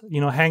just,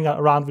 hang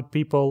around with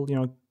people,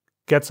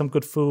 get some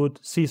good food,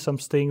 see some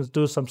things,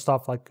 do some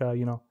stuff like,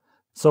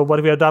 So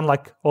what we have done,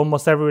 like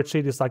almost every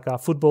retreat is like a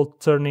football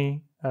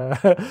tourney,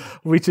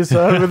 which is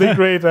really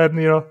great. And,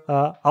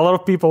 a lot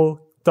of people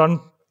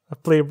don't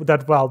play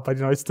that well, but,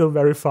 it's still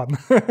very fun.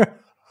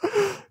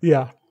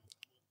 Yeah.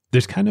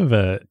 There's kind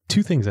of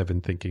two things I've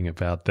been thinking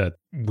about that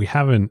we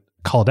haven't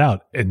called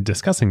out in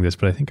discussing this,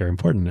 but I think are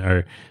important,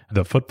 are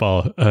the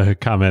football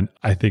comment.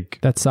 I think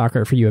that's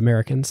soccer for you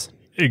Americans.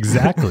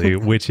 Exactly,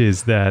 which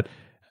is that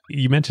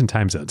you mentioned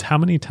time zones. How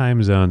many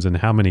time zones and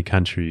how many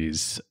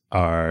countries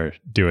are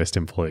Doist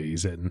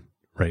employees in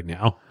right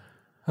now?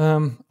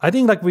 I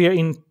think like we are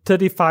in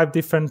 35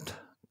 different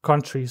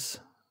countries.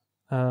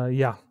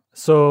 Yeah.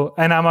 So,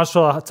 and I'm not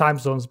sure time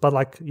zones, but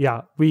like,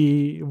 yeah,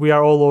 we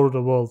are all over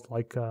the world.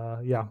 Like,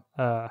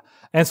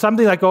 and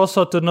something like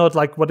also to note,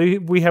 like what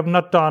we have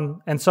not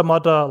done, and some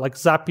other like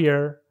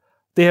Zapier,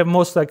 they have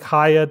most like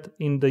hired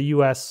in the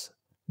US,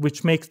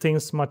 which makes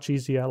things much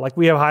easier. Like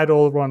we have hired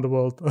all around the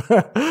world,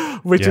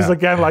 which is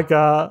again like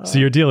so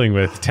you're dealing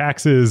with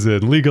taxes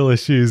and legal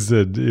issues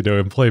and,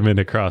 employment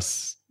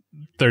across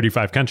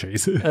 35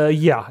 countries.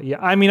 Yeah.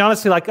 I mean,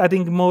 honestly, like I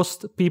think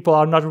most people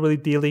are not really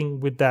dealing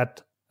with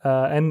that.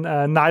 And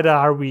neither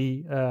are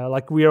we.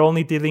 Like we are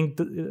only dealing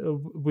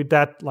with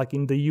that like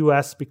in the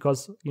US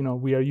because,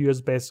 we are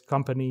US based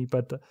company.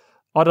 But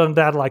other than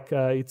that, like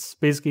it's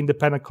basically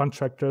independent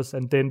contractors,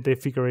 and then they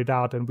figure it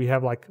out. And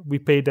we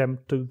pay them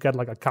to get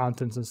like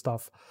accountants and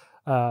stuff.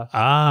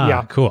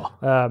 Cool.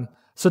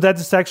 So that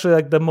is actually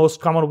like the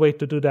most common way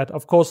to do that.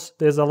 Of course,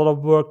 there's a lot of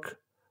work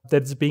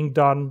that's being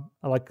done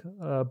like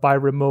by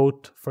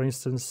remote, for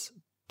instance,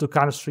 to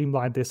kind of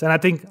streamline this. And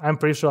I'm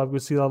pretty sure we'll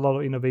see a lot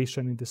of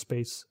innovation in this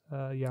space.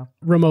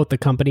 Remote, the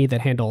company that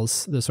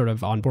handles the sort of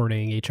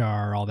onboarding,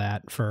 HR, all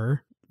that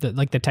for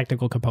the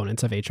technical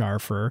components of HR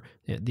for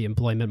the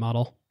employment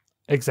model.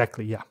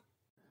 Exactly. Yeah.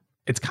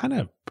 It's kind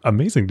of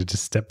amazing to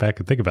just step back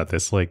and think about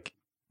this. Like,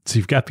 so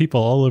you've got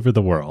people all over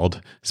the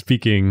world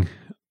speaking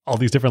all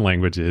these different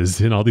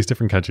languages in all these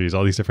different countries,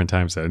 all these different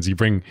time zones. You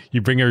bring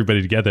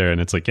everybody together,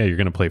 and it's like, yeah, you're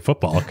going to play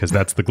football because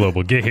that's the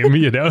global game,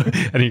 and you're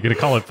going to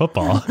call it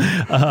football.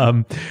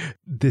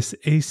 This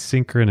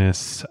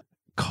asynchronous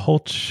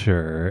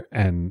culture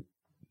and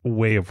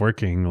way of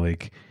working,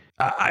 like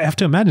I have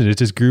to imagine it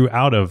just grew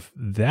out of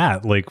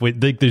that. Like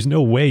there's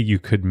no way you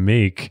could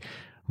make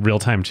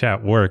real-time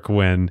chat work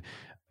when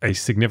a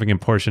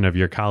significant portion of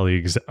your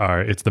colleagues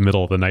it's the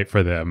middle of the night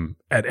for them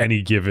at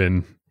any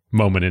given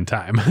moment in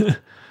time.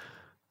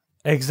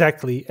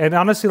 Exactly. And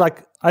honestly,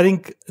 like I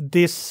think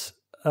this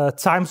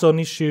time zone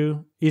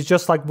issue is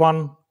just like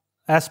one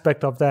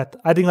aspect of that.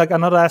 I think like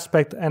another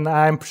aspect, and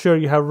I'm sure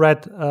you have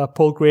read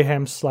Paul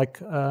Graham's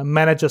like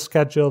manager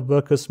schedule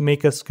versus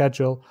maker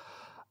schedule.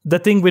 The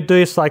thing we do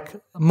is like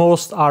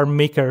most are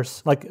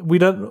makers. Like we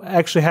don't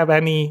actually have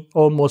any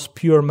almost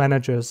pure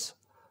managers.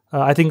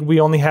 I think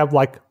we only have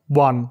like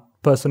one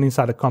person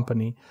inside the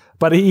company,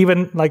 but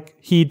even like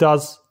he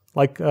does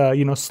like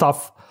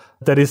stuff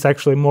that is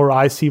actually more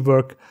IC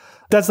work.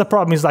 That's the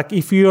problem, is like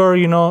if you're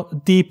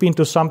deep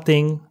into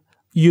something,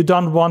 you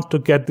don't want to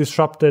get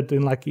disrupted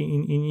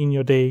in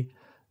your day.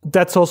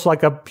 That's also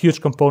like a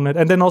huge component.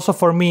 And then also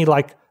for me,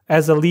 like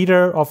as a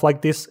leader of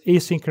like this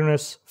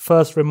asynchronous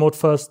first, remote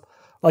first,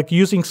 like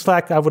using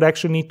Slack, I would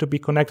actually need to be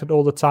connected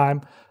all the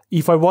time.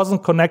 If I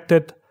wasn't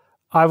connected,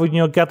 I would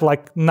get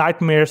like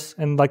nightmares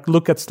and like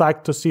look at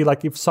Slack to see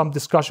like if some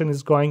discussion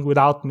is going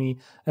without me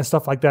and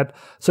stuff like that.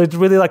 So it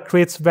really like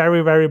creates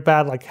very, very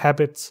bad like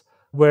habits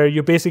where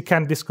you basically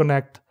can't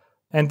disconnect.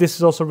 And this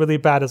is also really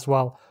bad as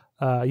well.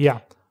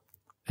 And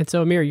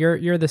so Amir,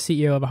 you're the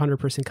CEO of a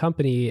 100%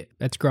 company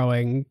that's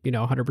growing,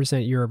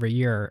 100% year over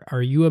year.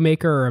 Are you a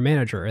maker or a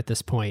manager at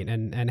this point?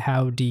 And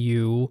how do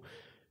you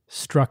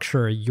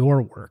structure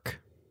your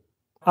work?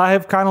 I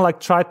have kind of like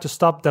tried to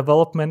stop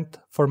development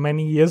for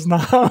many years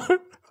now.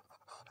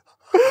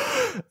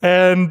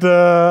 And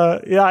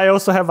I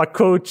also have a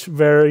coach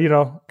where,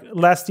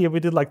 last year we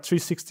did like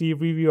 360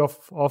 review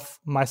of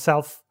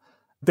myself.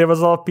 There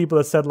was a lot of people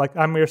that said like,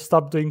 Amir,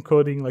 stop doing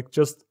coding. Like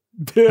just,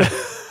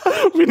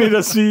 we need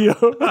a CEO.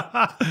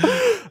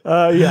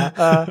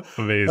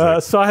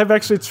 Amazing. So I have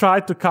actually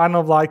tried to kind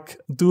of like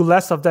do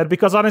less of that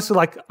because honestly,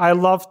 like I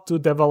love to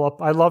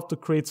develop. I love to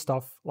create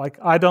stuff. Like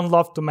I don't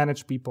love to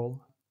manage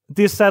people.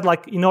 This said,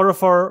 like in order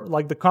for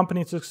like the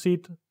company to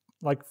succeed,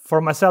 like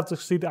for myself to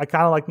succeed, I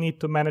kind of like need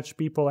to manage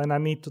people, and I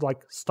need to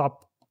like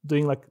stop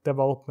doing like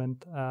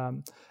development.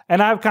 And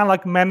I've kind of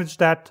like managed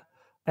that.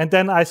 And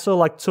then I saw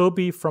like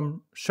Toby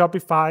from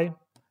Shopify.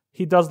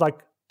 He does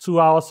like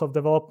 2 hours of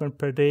development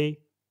per day,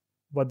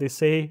 what they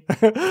say.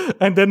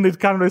 And then it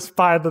kind of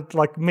inspired that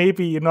like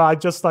maybe, I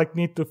just like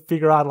need to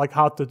figure out like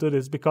how to do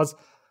this, because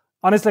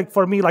honestly, like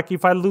for me, like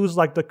if I lose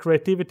like the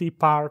creativity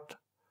part,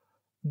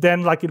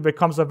 then like it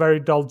becomes a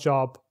very dull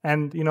job.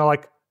 And,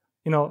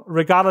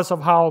 regardless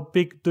of how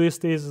big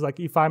Doist is, like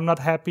if I'm not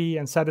happy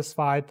and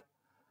satisfied,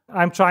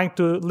 I'm trying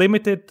to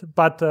limit it.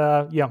 But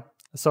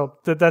so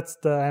that's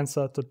the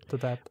answer to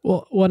that.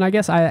 Well, and I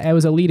guess I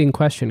was a leading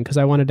question because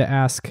I wanted to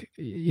ask,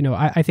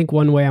 I think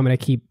one way I'm going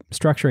to keep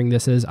structuring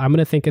this is I'm going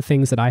to think of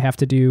things that I have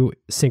to do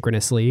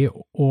synchronously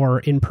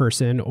or in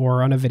person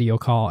or on a video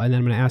call, and then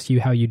I'm going to ask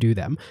you how you do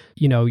them.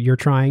 You're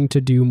trying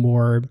to do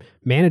more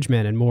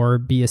management and more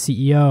be a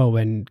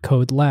CEO and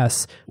code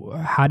less.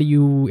 How do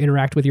you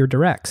interact with your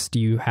directs? Do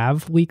you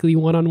have weekly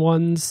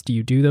one-on-ones? Do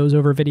you do those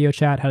over video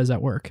chat? How does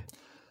that work?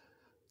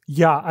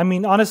 Yeah, I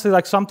mean, honestly,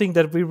 like something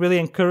that we really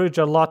encourage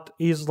a lot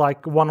is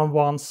like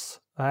one-on-ones,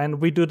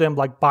 and we do them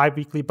like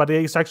bi-weekly, but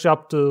it's actually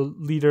up to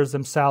leaders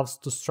themselves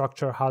to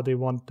structure how they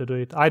want to do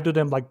it. I do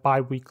them like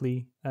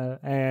bi-weekly,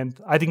 and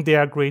I think they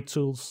are great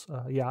tools.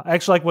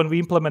 Actually, like when we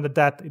implemented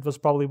that, it was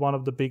probably one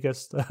of the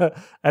biggest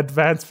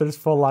advancements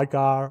for like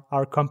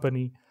our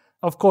company.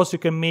 of course, you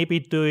can maybe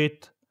do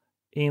it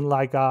in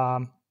like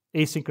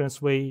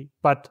asynchronous way,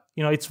 but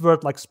it's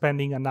worth like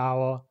spending an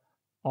hour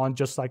on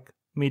just like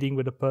meeting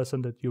with the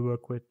person that you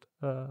work with.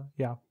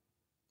 Yeah.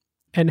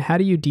 And how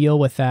do you deal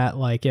with that?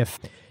 Like if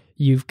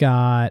you've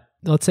got,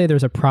 let's say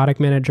there's a product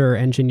manager,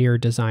 engineer,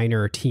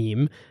 designer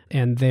team,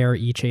 and they're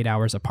each 8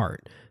 hours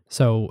apart.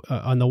 So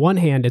on the one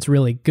hand, it's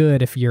really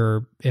good if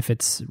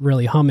it's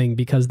really humming,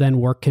 because then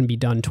work can be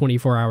done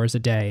 24 hours a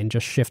day and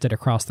just shifted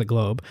across the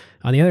globe.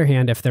 On the other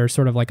hand, if there's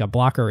sort of like a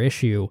blocker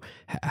issue,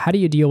 how do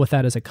you deal with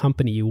that as a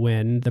company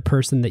when the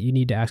person that you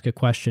need to ask a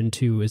question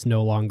to is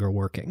no longer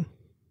working?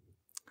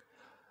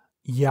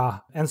 Yeah,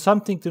 and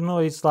something to know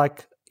is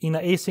like in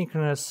an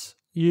asynchronous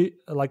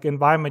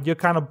environment, you're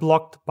kind of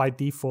blocked by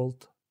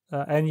default,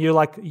 and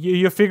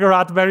you figure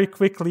out very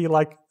quickly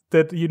like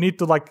that you need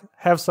to like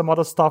have some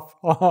other stuff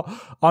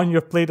on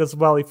your plate as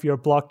well if you're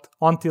blocked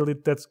until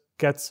it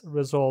gets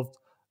resolved.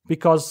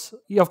 Because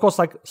of course,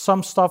 like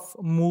some stuff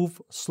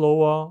move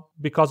slower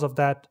because of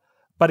that,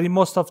 but in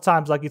most of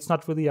times, like it's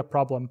not really a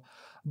problem.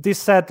 This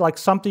said, like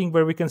something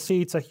where we can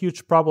see it's a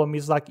huge problem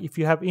is like if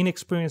you have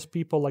inexperienced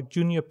people, like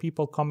junior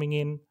people coming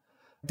in,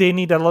 they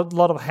need a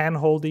lot of hand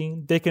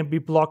holding. They can be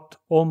blocked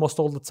almost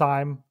all the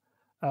time.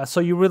 So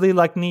you really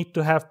like need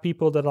to have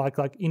people that are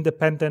like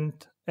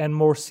independent and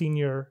more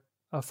senior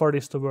for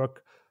this to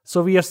work.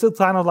 So we are still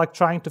kind of like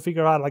trying to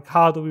figure out like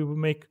how do we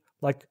make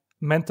like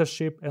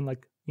mentorship and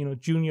like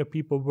junior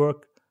people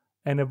work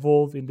and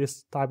evolve in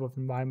this type of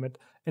environment.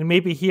 And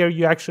maybe here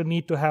you actually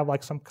need to have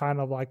like some kind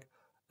of like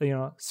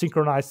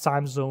synchronized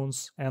time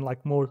zones and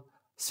like more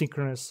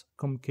synchronous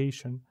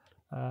communication.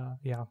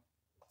 Yeah.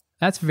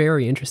 That's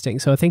very interesting.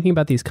 So thinking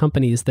about these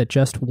companies that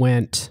just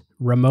went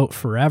remote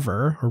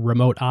forever or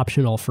remote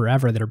optional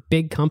forever, that are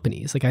big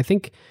companies. Like I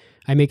think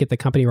I may get the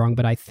company wrong,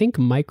 but I think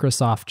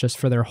Microsoft, just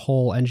for their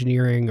whole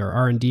engineering or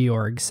R&D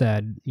org,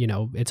 said,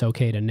 it's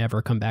okay to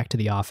never come back to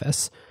the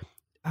office.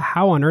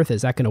 How on earth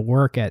is that going to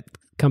work at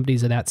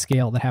companies of that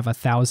scale that have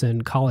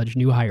 1,000 college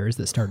new hires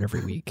that start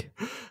every week?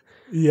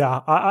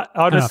 Yeah, I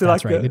honestly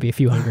that's right. Maybe a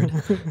few hundred.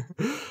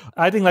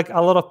 I think like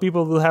a lot of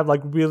people will have like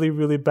really,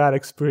 really bad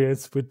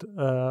experience with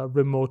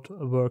remote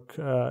work.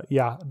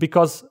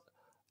 Because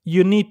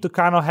you need to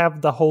kind of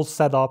have the whole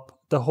setup,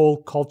 the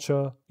whole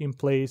culture in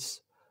place.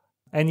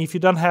 And if you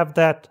don't have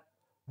that,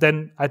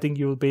 then I think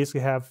you will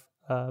basically have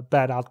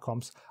bad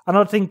outcomes.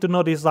 Another thing to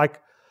note is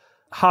like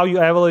how you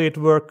evaluate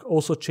work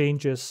also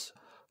changes.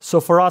 So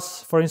for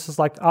us, for instance,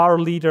 like our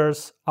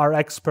leaders are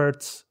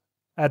experts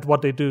at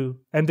what they do.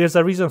 And there's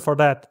a reason for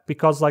that,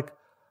 because like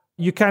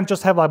you can't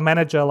just have a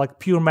manager, like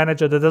pure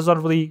manager that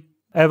doesn't really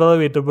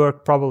evaluate the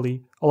work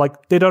properly, or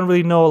like they don't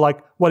really know like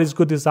what is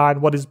good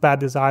design, what is bad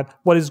design,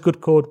 what is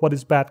good code, what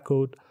is bad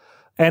code.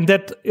 And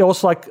that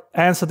also like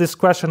answer this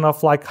question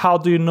of like, how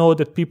do you know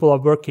that people are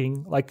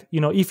working? Like,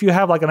 if you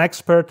have like an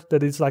expert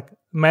that is like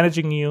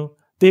managing you,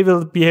 they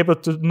will be able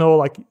to know,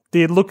 like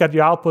they look at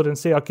your output and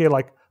say, okay,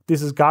 like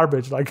this is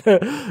garbage. Like,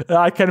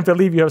 I can't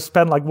believe you have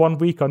spent like 1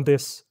 week on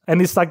this.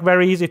 And it's like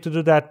very easy to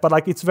do that. But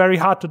like, it's very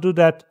hard to do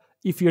that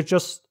if you're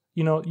just,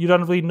 you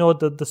don't really know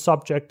the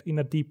subject in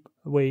a deep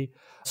way.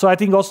 So I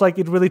think also like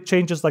it really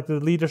changes like the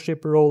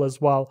leadership role as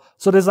well.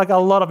 So there's like a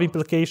lot of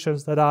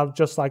implications that are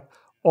just like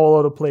all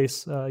over the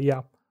place.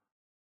 Yeah.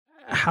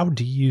 How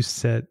do you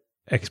set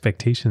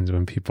expectations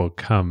when people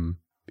come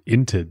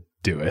into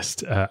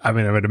Doist? I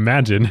mean, I would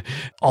imagine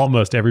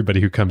almost everybody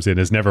who comes in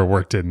has never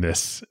worked in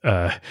this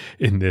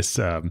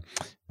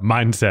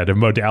mindset of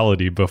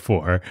modality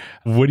before.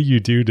 What do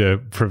you do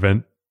to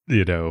prevent,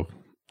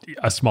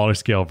 a smaller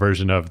scale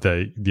version of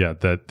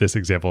this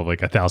example of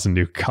like 1,000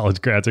 new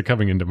college grads are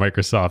coming into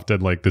Microsoft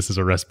and like this is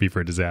a recipe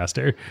for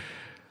disaster?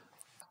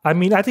 I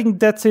mean, I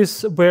think that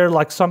is where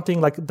like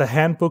something like the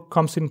handbook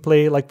comes in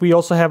play. Like we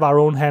also have our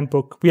own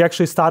handbook. We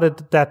actually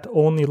started that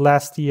only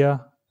last year,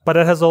 but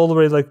it has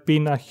already like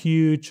been a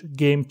huge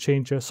game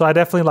changer. So I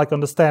definitely like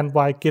understand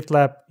why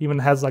GitLab even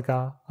has like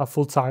a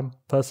full-time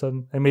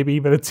person and maybe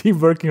even a team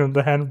working on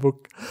the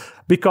handbook,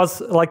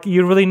 because like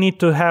you really need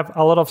to have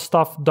a lot of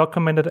stuff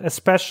documented,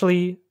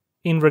 especially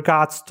in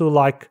regards to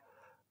like,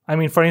 I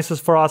mean, for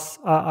instance, for us,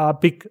 a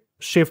big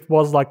shift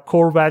was like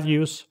core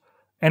values,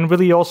 and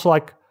really also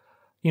like,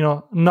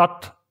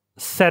 not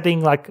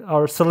setting like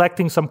or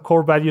selecting some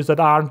core values that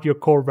aren't your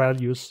core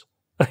values,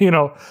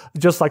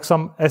 just like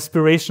some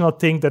aspirational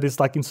thing that is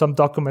like in some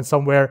document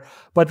somewhere,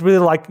 but really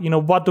like,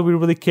 what do we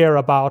really care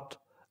about?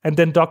 And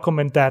then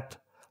document that.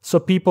 So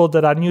people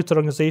that are new to the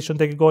organization,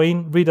 they can go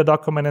in, read the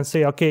document and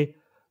say, okay,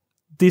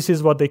 this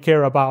is what they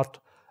care about.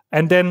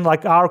 And then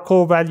like our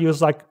core values,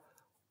 like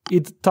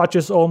it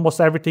touches almost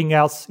everything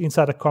else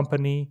inside a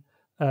company,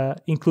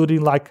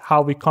 including like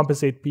how we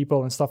compensate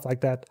people and stuff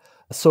like that.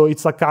 So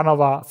it's like kind of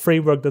a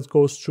framework that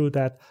goes through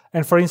that.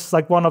 And for instance,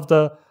 like one of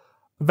the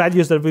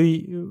values that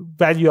we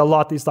value a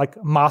lot is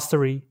like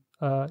mastery,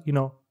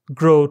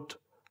 growth,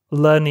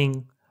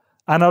 learning.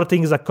 Another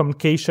thing is like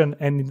communication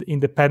and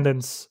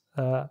independence.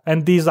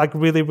 And these like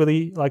really,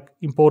 really like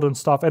important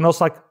stuff. And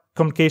also like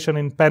communication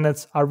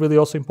independence are really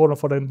also important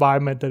for the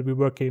environment that we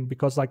work in,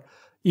 because like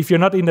if you're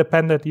not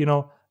independent,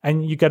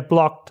 and you get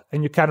blocked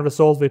and you can't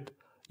resolve it,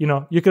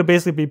 you can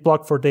basically be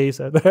blocked for days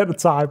at a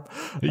time.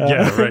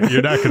 Yeah, right.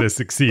 You're not going to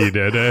succeed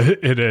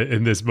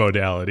in this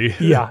modality.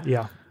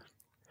 Yeah.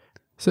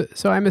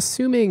 So I'm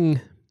assuming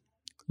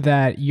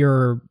that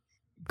your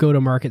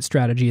go-to-market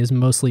strategy is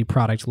mostly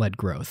product-led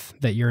growth,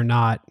 that you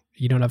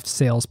don't have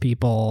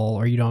salespeople,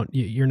 or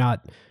you're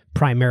not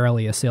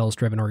primarily a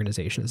sales-driven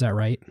organization. Is that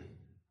right?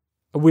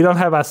 We don't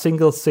have a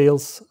single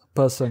sales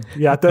person.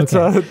 Yeah, that's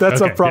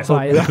a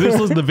problem. Yeah. This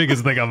was the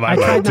biggest thing on my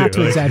mind. I tried not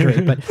to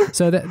exaggerate, but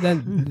so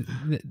then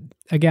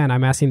again,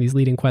 I'm asking these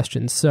leading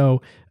questions.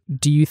 So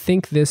do you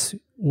think this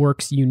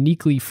works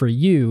uniquely for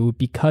you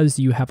because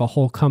you have a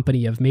whole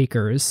company of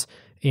makers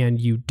and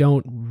you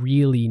don't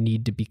really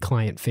need to be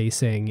client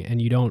facing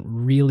and you don't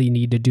really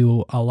need to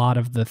do a lot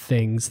of the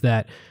things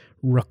that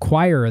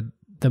require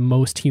the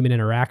most human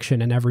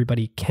interaction, and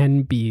everybody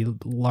can be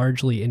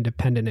largely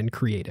independent and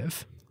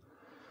creative?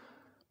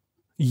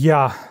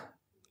 Yeah.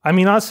 I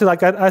mean, honestly,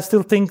 like I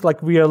still think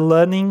like we are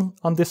learning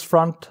on this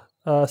front.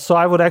 So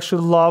I would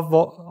actually love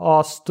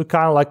us to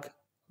kind of like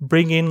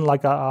bring in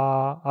like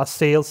a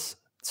sales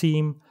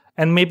team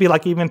and maybe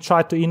like even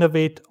try to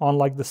innovate on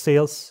like the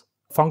sales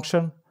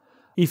function.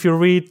 If you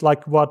read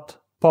like what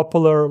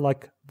popular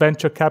like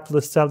venture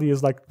capitalists tell you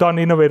is like, don't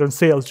innovate on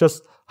sales,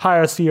 just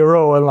hire a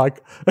CRO and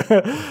like,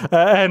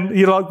 and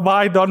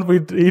why don't we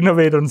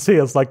innovate on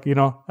sales? Like,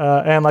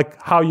 and like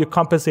how you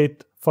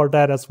compensate for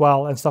that as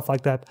well and stuff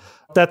like that.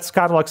 That's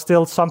kind of like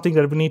still something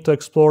that we need to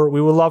explore.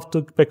 We would love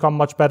to become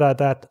much better at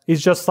that.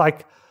 It's just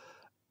like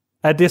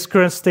at this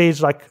current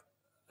stage, like,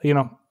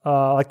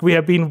 like we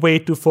have been way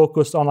too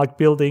focused on like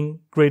building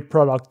great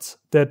products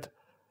that,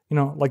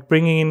 like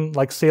bringing in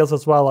like sales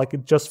as well. Like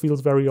it just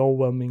feels very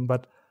overwhelming,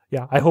 but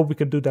yeah, I hope we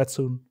can do that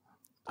soon.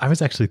 I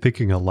was actually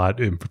thinking a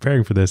lot in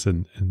preparing for this,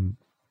 and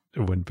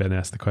when Ben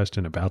asked the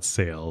question about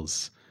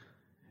sales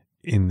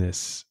in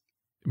this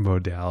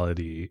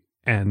modality,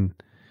 and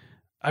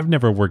I've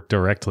never worked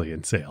directly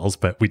in sales,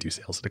 but we do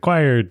sales and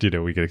acquired,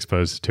 we get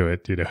exposed to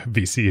it,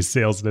 VC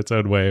sales in its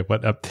own way.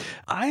 But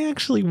I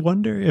actually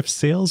wonder if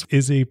sales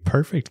is a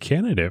perfect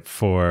candidate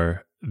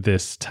for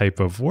this type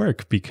of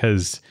work,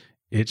 because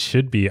it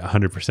should be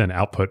 100%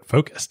 output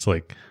focused.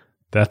 Like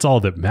that's all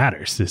that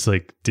matters. It's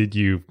like, did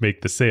you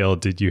make the sale?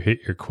 Did you hit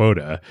your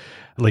quota?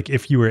 Like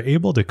if you were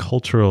able to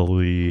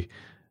culturally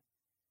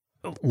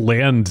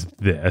land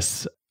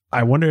this,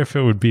 I wonder if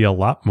it would be a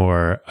lot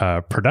more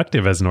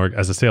productive as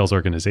a sales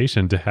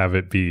organization to have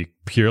it be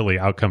purely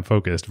outcome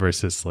focused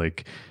versus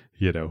like,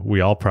 we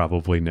all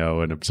probably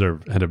know and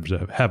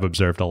have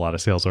observed a lot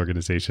of sales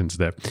organizations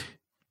that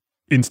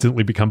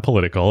instantly become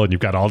political, and you've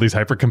got all these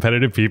hyper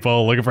competitive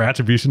people looking for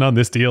attribution on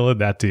this deal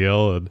and that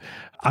deal. And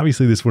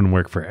obviously this wouldn't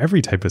work for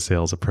every type of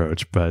sales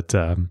approach, but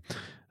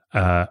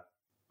I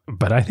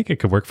think it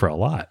could work for a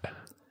lot.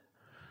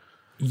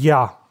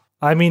 Yeah.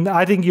 I mean,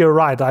 I think you're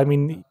right. I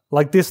mean,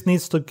 like this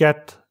needs to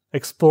get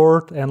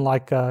explored and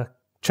like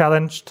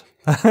challenged.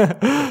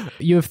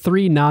 You have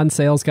 3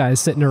 non-sales guys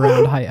sitting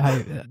around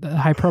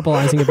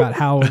hyperbolizing about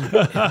how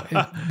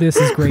this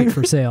is great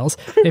for sales.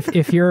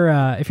 If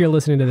you're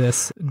listening to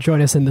this,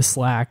 join us in the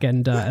Slack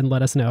and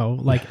let us know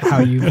like how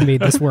you've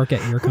made this work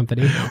at your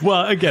company.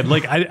 Well, again,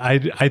 like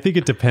I think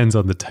it depends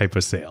on the type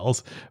of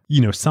sales.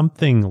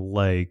 Something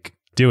like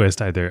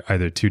Doist,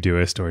 either to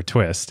Doist or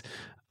Twist,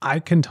 I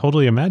can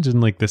totally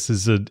imagine like this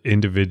is an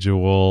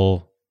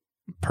individual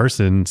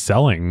person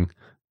selling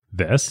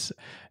this.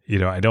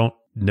 I don't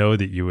know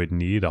that you would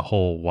need a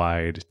whole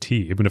wide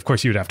team. And of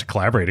course, you would have to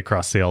collaborate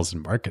across sales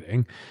and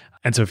marketing.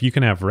 And so if you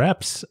can have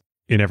reps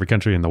in every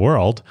country in the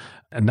world,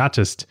 and not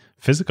just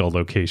physical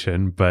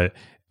location, but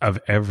of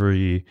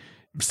every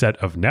set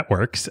of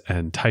networks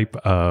and type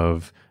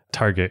of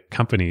target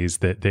companies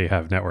that they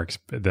have networks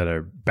that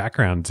are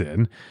backgrounds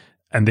in,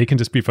 and they can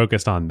just be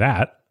focused on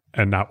that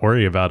and not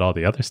worry about all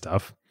the other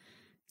stuff.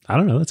 I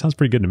don't know. That sounds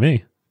pretty good to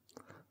me.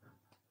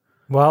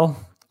 Well,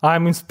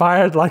 I'm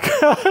inspired. Like,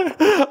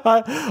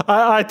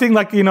 I think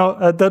like,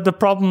 the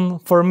problem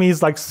for me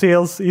is like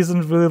sales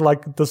isn't really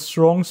like the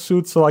strong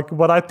suit. So like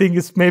what I think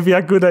is maybe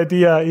a good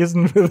idea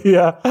isn't really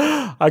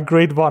a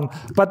great one.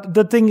 But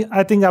the thing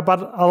I think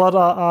about a lot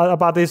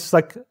about this is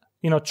like,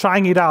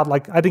 trying it out.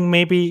 Like, I think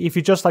maybe if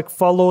you just like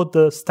follow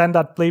the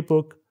standard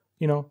playbook,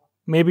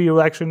 maybe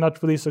you'll actually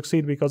not really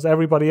succeed because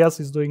everybody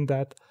else is doing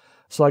that.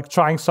 So like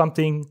trying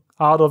something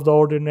out of the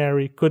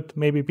ordinary could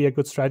maybe be a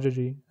good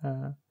strategy.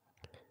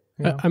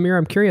 Amir,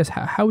 I'm curious,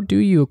 how do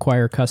you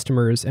acquire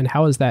customers and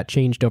how has that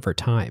changed over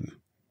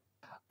time?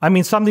 I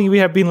mean, something we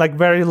have been like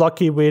very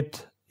lucky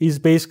with is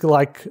basically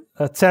like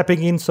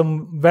tapping in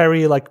some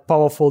very like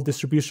powerful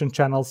distribution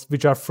channels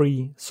which are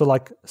free. So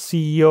like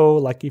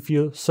CEO, like if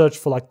you search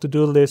for like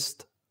to-do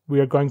list, we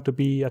are going to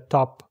be at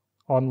top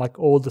on like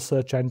all the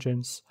search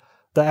engines,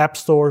 the app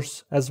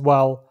stores as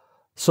well.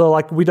 So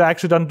like we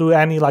actually don't do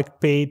any like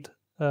paid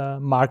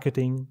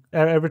marketing.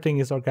 Everything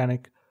is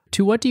organic.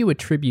 To what do you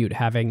attribute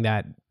having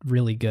that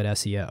really good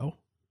SEO?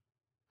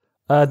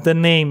 The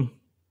name.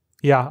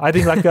 Yeah, I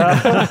think like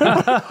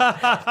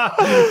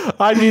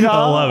I mean,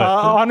 I love it.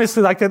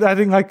 honestly, like I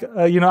think like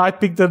I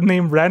picked the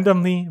name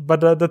randomly,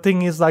 but the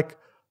thing is like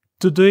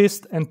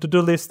Todoist and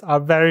to-do list are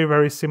very,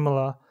 very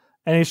similar,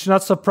 and it should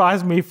not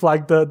surprise me if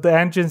like the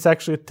engines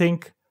actually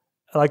think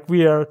like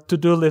we are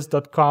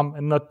todolist.com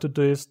and not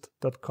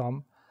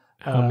todoist.com.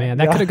 Oh man,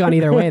 that could have gone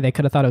either way. They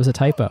could have thought it was a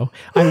typo.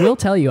 I will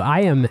tell you,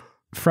 I am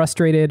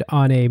frustrated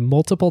on a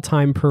multiple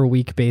time per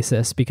week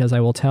basis because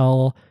I will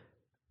tell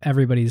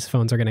everybody's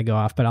phones are going to go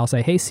off, but I'll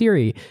say, hey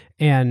Siri,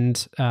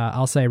 and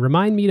I'll say,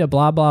 remind me to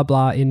blah, blah,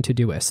 blah in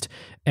Todoist.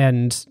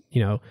 And,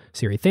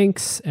 Siri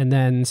thinks, and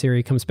then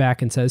Siri comes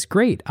back and says,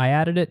 great, I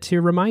added it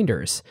to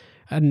reminders.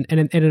 And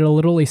it'll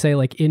literally say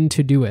like in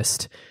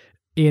Todoist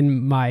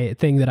in my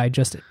thing that I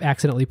just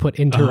accidentally put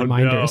into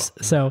reminders.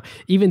 No. So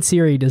even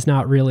Siri does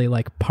not really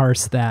like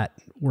parse that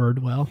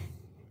word well.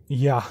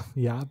 Yeah.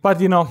 But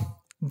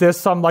there's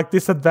some like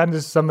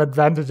disadvantages, some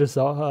advantages.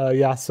 But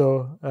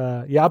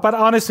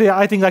honestly,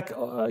 I think like,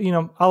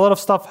 a lot of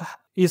stuff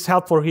is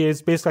helpful here.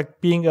 It's basically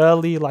like being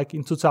early, like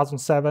in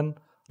 2007,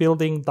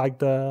 building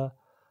like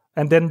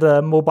and then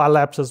the mobile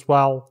apps as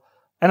well.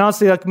 And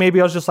honestly, like maybe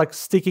I was just like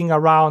sticking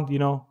around,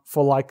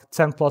 for like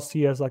 10 plus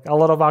years. Like a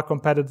lot of our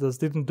competitors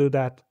didn't do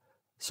that.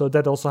 So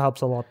that also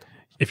helps a lot.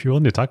 If you're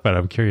willing to talk about it,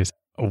 I'm curious,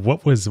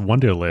 what was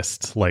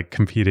Wunderlist like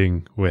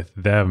competing with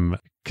them?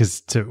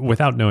 Because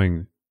without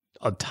knowing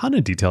a ton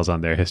of details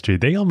on their history,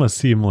 they almost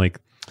seem like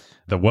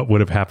what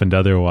would have happened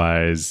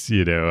otherwise,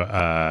 to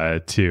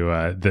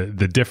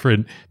the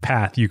different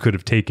path you could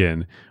have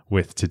taken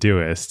with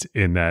Todoist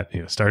in that,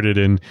 started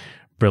in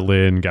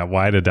Berlin, got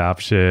wide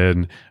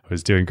adoption,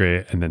 was doing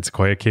great. And then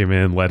Sequoia came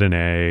in, led an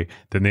A.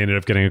 Then they ended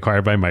up getting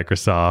acquired by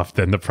Microsoft.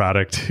 Then the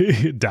product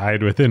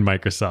died within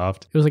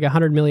Microsoft. It was like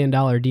 $100 million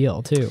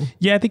deal too.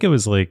 Yeah, I think it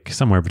was like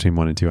somewhere between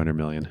 1 and 200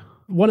 million.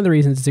 One of the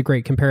reasons it's a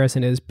great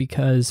comparison is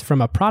because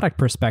from a product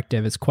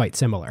perspective, it's quite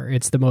similar.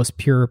 It's the most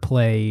pure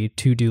play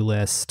to-do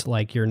list.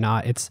 Like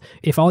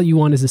if all you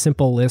want is a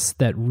simple list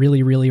that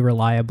really, really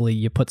reliably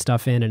you put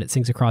stuff in and it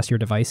syncs across your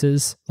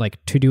devices,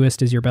 like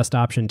Todoist is your best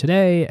option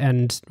today,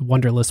 and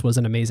Wunderlist was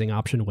an amazing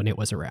option when it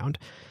was around.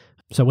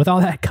 So with all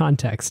that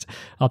context,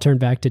 I'll turn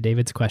back to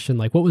David's question.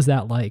 Like, what was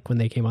that like when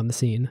they came on the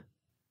scene?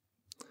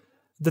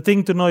 The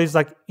thing to know is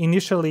like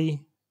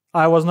initially,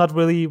 I was not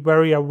really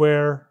very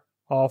aware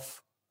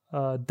of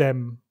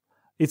them.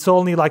 It's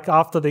only like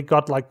after they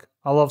got like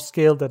a lot of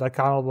scale that I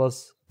kind of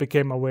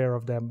became aware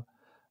of them.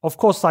 Of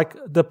course, like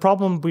the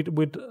problem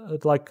with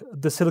like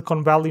the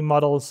Silicon Valley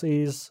models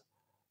is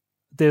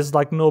there's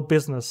like no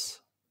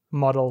business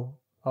model,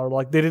 or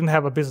like they didn't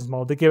have a business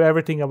model. They gave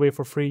everything away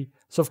for free.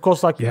 So of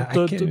course, like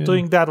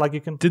doing that, like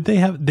you can.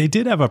 They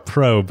did have a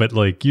pro, but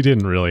like you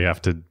didn't really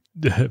have to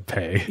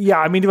pay. Yeah,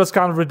 I mean, it was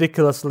kind of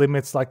ridiculous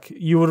limits. Like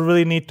you would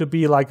really need to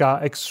be like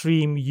a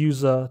extreme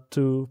user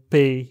to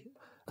pay.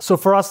 So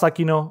for us, like,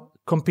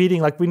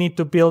 competing, like we need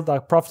to build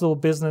a profitable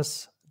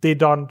business. They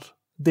don't.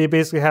 They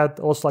basically had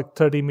also like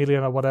 30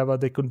 million or whatever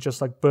they could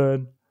just like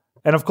burn.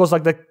 And of course,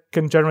 like that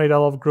can generate a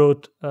lot of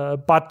growth.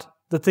 But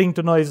the thing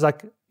to know is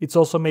like, it's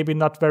also maybe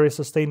not very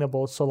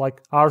sustainable. So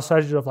like our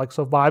strategy of like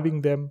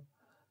surviving them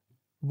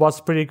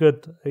was pretty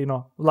good.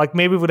 Like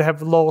maybe we would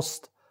have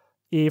lost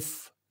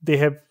if they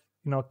have,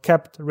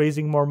 kept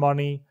raising more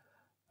money,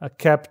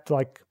 kept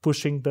like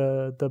pushing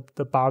the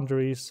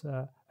boundaries,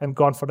 and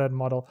gone for that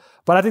model.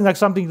 But I think like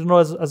something to know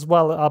as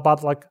well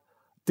about like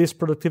this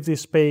productivity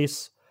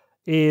space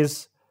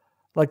is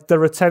like the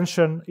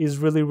retention is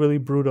really, really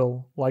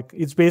brutal. Like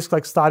it's basically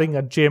like starting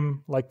a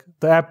gym, like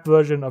the app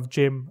version of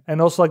gym.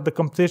 And also like the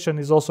competition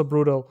is also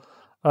brutal.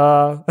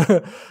 So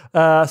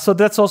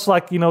that's also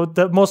like,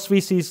 the most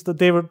VCs that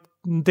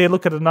they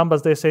look at the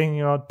numbers, they're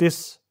saying,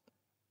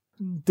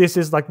 this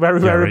is like very,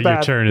 very bad.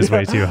 Your churn is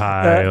way too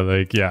high.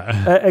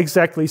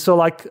 Exactly. So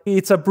like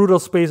it's a brutal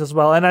space as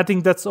well. And I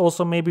think that's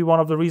also maybe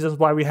one of the reasons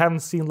why we haven't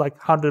seen like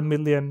 100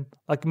 million,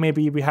 like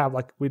maybe we have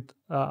like with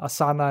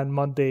Asana and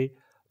Monday,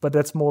 but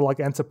that's more like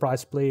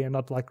enterprise play and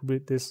not like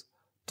with this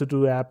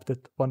to-do app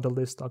that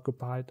Wunderlist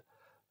occupied.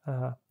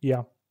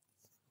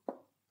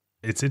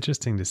 It's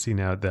interesting to see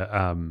now that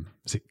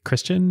is it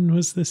Christian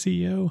was the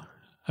CEO,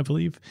 I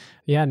believe.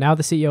 Yeah, now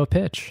the CEO of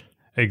Pitch.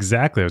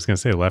 Exactly. I was going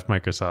to say left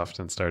Microsoft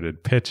and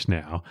started Pitch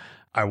now.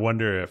 I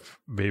wonder if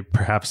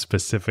perhaps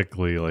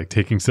specifically like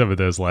taking some of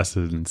those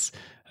lessons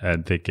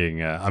and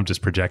thinking, I'm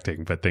just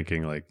projecting, but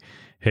thinking like,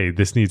 hey,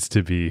 this needs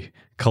to be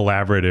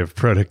collaborative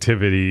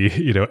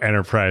productivity,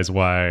 enterprise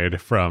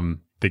wide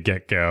from the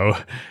get-go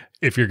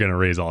if you're going to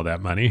raise all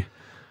that money.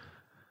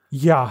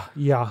 Yeah.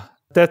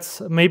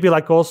 That's maybe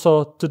like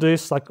also to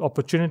this like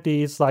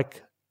opportunities,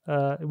 like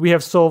we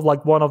have solved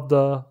like one of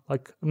the,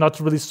 like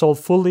not really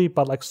solved fully,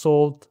 but like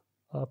solved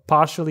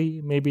partially,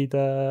 maybe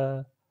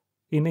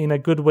in a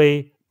good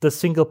way, the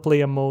single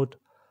player mode,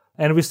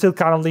 and we still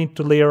kind of need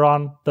to layer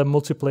on the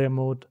multiplayer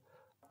mode.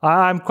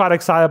 I'm quite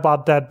excited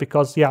about that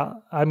because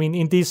I mean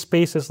in these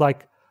spaces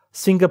like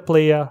single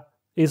player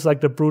is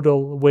like the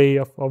brutal way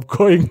of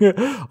going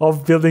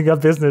of building a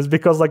business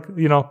because like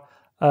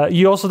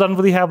you also don't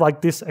really have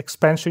like this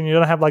expansion. You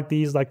don't have like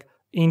these like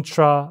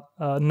intra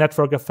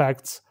network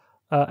effects.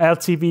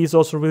 LTV is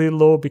also really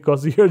low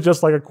because you're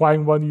just like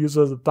acquiring one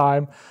user at a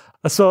time.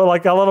 So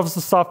like a lot of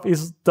the stuff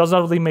does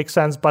not really make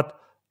sense, but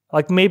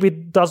like maybe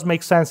it does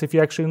make sense if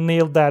you actually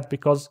nail that,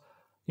 because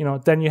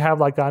then you have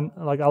like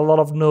a lot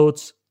of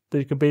nodes that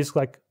you can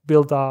basically like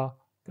build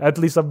at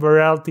least a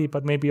virality,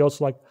 but maybe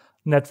also like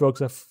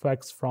networks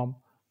effects from.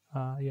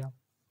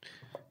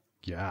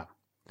 Yeah.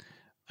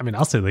 I mean,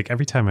 I'll say like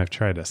every time I've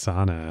tried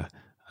Asana,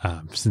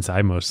 since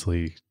I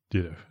mostly,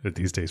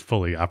 these days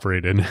fully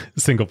operate in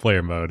single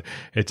player mode,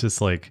 it's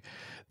just like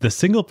the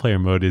single player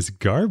mode is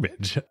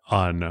garbage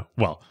on,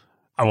 well,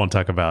 I won't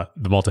talk about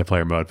the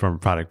multiplayer mode from a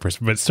product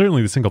perspective, but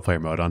certainly the single player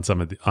mode on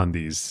on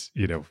these,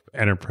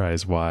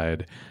 enterprise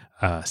wide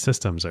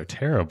systems are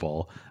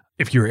terrible.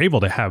 If you're able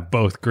to have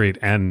both great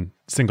and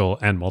single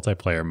and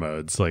multiplayer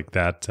modes like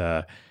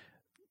that,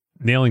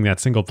 nailing that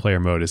single player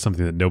mode is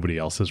something that nobody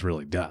else has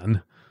really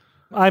done.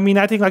 I mean,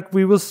 I think like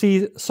we will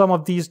see some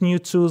of these new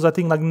tools. I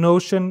think like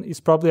Notion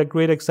is probably a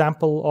great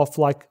example of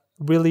like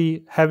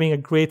really having a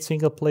great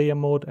single player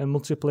mode and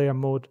multiplayer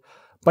mode.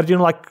 But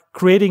like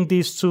creating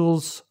these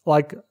tools,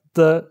 like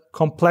the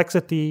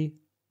complexity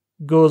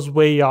goes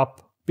way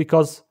up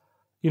because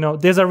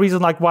there's a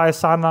reason like why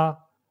Asana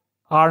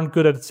aren't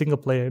good at single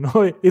player.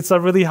 It's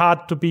really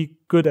hard to be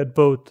good at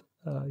both.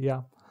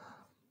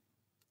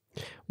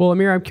 Well,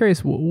 Amir, I'm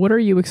curious, what are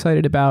you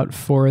excited about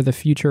for the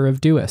future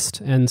of Doist,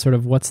 and sort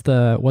of what's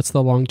the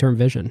long-term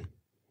vision?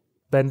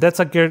 Ben, that's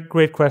a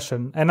great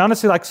question. And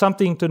honestly, like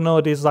something to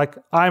note is like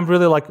I'm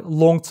really like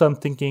long-term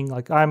thinking.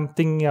 Like I'm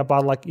thinking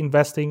about like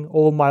investing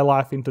all my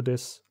life into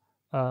this.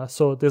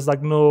 So there's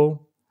like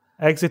no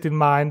exit in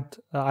mind.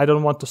 I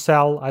don't want to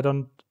sell.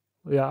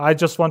 I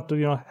just want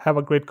to have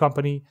a great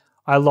company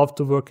I love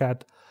to work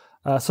at.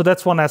 So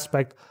that's one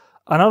aspect.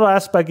 Another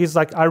aspect is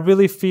like I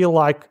really feel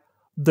like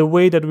the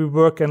way that we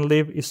work and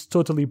live is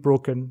totally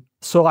broken.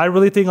 So I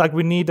really think like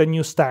we need a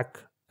new stack,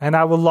 and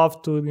I would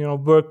love to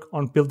work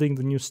on building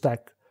the new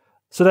stack.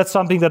 So that's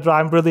something that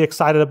I'm really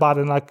excited about,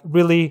 and like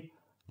really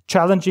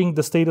challenging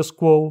the status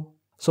quo.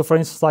 So for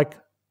instance, like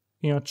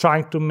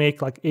trying to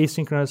make like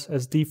asynchronous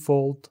as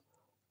default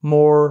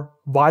more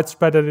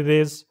widespread than it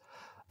is.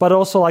 But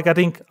also like I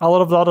think a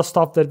lot of the other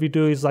stuff that we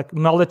do is like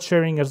knowledge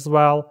sharing as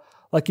well.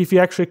 Like if you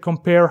actually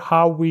compare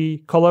how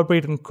we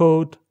collaborate and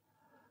code,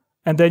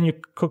 and then you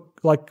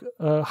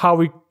how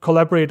we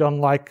collaborate on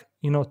like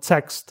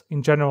text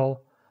in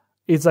general,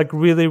 it's like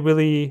really,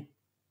 really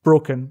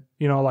broken.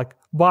 Like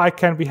why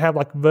can't we have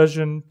like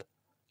versioned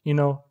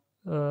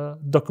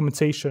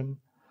documentation?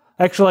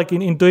 Actually, like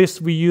in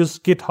Doist, we use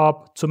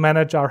GitHub to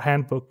manage our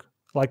handbook.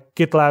 Like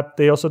GitLab,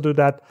 they also do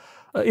that.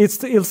 It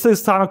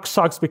kind of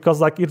sucks because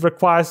like it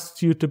requires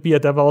you to be a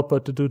developer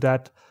to do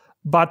that.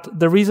 But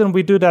the reason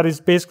we do that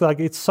is basically like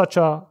it's such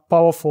a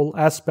powerful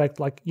aspect.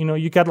 Like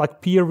you get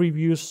like peer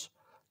reviews,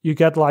 you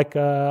get like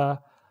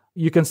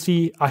you can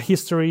see a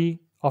history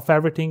of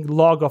everything,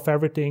 log of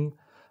everything,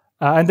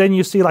 and then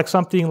you see like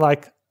something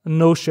like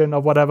Notion or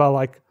whatever,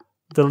 like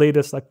the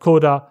latest like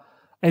Coda,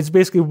 and it's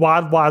basically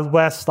wild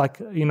west, like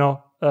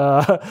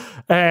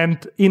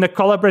and in a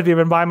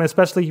collaborative environment,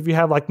 especially if you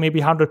have like maybe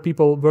 100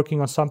 people working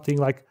on something,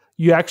 like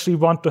you actually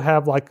want to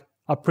have like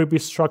a pretty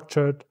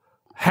structured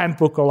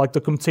handbook or like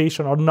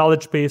documentation or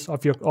knowledge base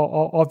of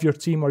your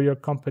team or your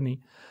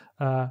company.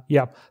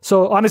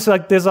 So honestly,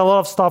 like there's a lot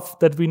of stuff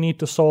that we need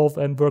to solve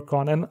and work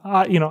on, and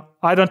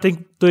I don't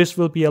think this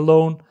will be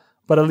alone,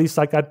 but at least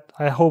like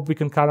I hope we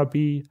can kind of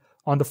be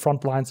on the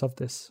front lines of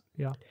this.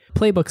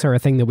 Playbooks are a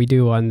thing that we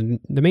do on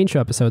the main show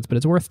episodes, but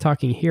it's worth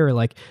talking here.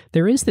 Like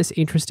there is this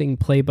interesting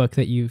playbook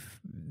that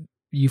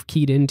you've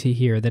keyed into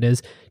here that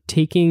is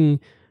taking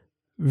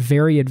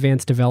very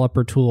advanced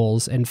developer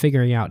tools and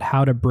figuring out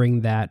how to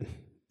bring that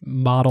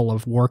model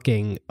of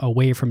working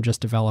away from just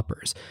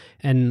developers.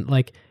 And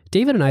like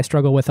David and I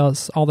struggle with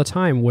us all the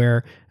time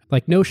where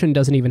like Notion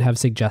doesn't even have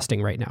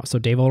suggesting right now. So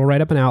David will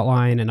write up an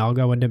outline and I'll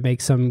go in to make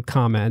some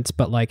comments,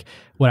 but like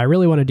what I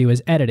really want to do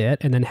is edit it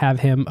and then have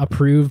him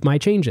approve my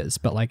changes.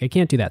 But like I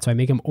can't do that. So I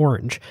make him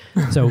orange.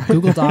 So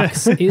Google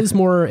Docs is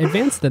more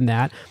advanced than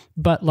that.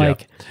 But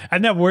like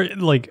and that we're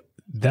like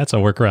that's a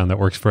workaround that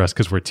works for us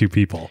because we're 2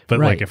 people. But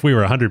like if we were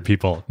 100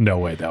 people, no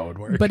way that would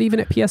work. But even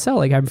at PSL,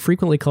 like I'm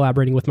frequently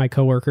collaborating with my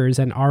coworkers,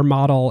 and our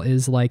model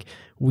is like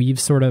we've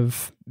sort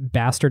of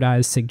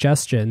bastardized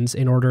suggestions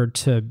in order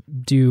to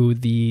do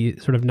the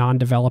sort of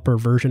non-developer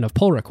version of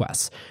pull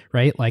requests,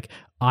 right? Like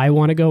I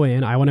want to go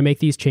in, I want to make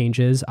these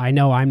changes. I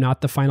know I'm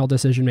not the final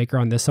decision maker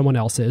on this, someone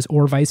else is,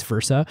 or vice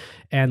versa.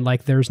 And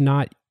like there's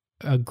not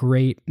a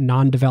great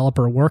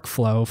non-developer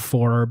workflow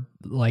for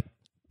like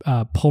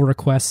pull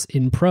requests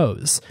in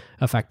prose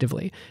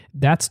effectively.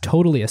 That's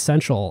totally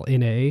essential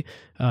in a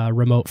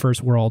remote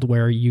first world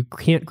where you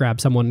can't grab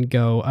someone and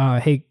go,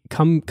 hey,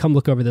 come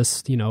look over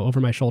this,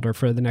 over my shoulder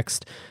for the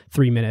next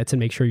 3 minutes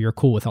and make sure you're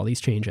cool with all these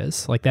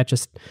changes. Like that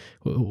just,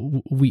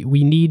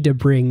 we need to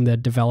bring the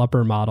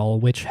developer model,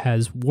 which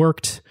has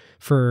worked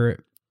for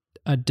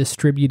a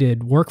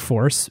distributed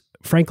workforce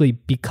frankly,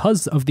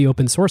 because of the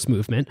open source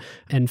movement,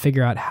 and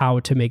figure out how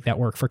to make that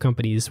work for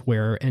companies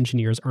where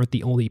engineers aren't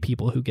the only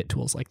people who get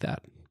tools like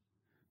that.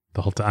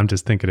 The whole time, I'm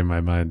just thinking in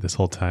my mind this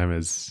whole time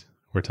as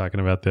we're talking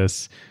about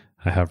this,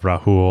 I have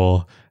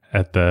Rahul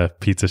at the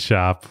pizza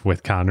shop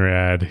with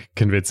Conrad,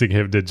 convincing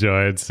him to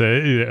join,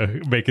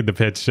 making the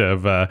pitch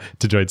of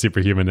to join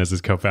Superhuman as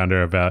his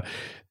co-founder about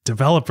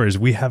developers.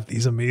 We have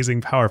these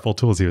amazing, powerful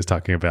tools. He was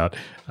talking about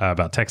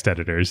text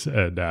editors,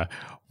 and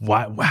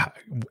wow,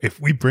 if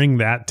we bring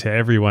that to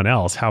everyone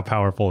else, how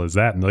powerful is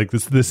that? And like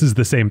this is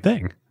the same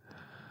thing.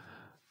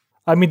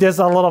 I mean, there's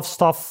a lot of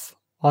stuff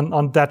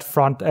on that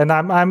front, and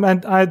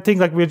I think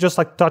like we're just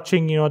like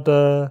touching,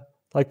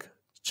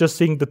 just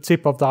seeing the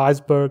tip of the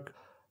iceberg.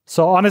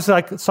 So honestly,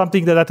 like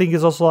something that I think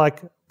is also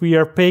like we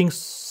are paying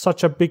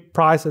such a big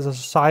price as a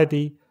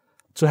society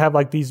to have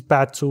like these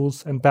bad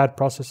tools and bad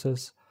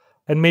processes,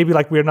 and maybe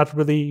like we're not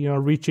really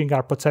reaching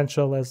our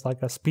potential as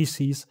like a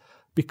species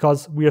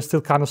because we are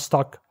still kind of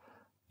stuck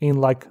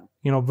in like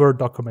Word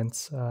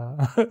documents.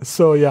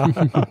 So yeah,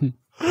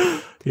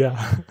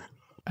 yeah.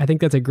 I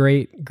think that's a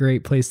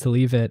great place to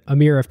leave it.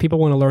 Amir, if people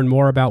want to learn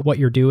more about what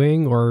you're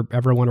doing or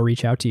ever want to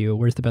reach out to you,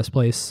 where's the best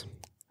place?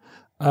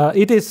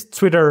 It is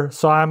Twitter.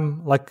 So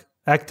I'm like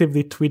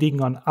actively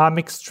tweeting on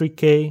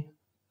Amix3K.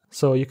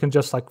 So you can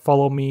just like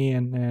follow me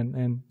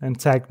and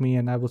tag me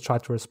and I will try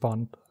to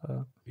respond.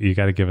 You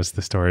got to give us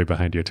the story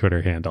behind your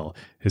Twitter handle.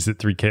 Is it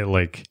 3K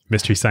like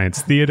Mystery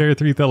Science Theater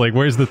 3000? Like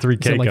where's the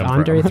 3K Is it like come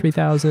Andre from?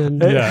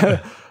 3000?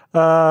 Yeah.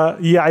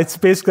 Yeah, it's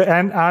basically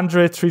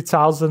Andre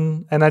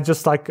 3000, and I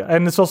just like,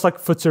 and it's also like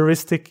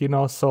futuristic,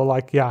 so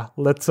like, yeah,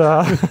 let's.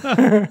 I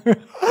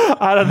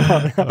don't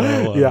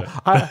know.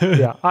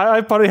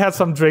 I probably had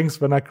some drinks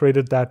when I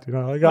created that,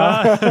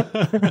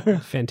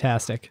 like.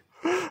 Fantastic.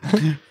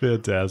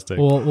 Fantastic.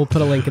 We'll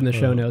put a link in the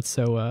show notes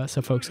so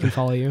folks can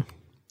follow you.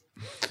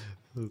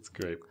 That's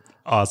great.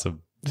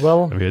 Awesome.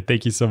 Well, Amir,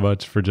 thank you so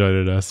much for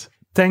joining us.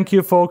 Thank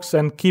you, folks,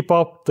 and keep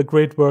up the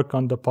great work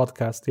on the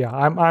podcast. Yeah,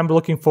 I'm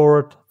looking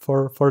forward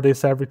for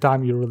this every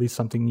time you release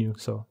something new.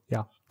 So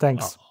yeah,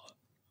 thanks.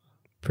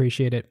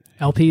 Appreciate it.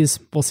 LPs,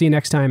 we'll see you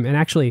next time. And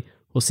actually,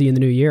 we'll see you in the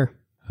new year.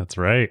 That's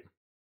right.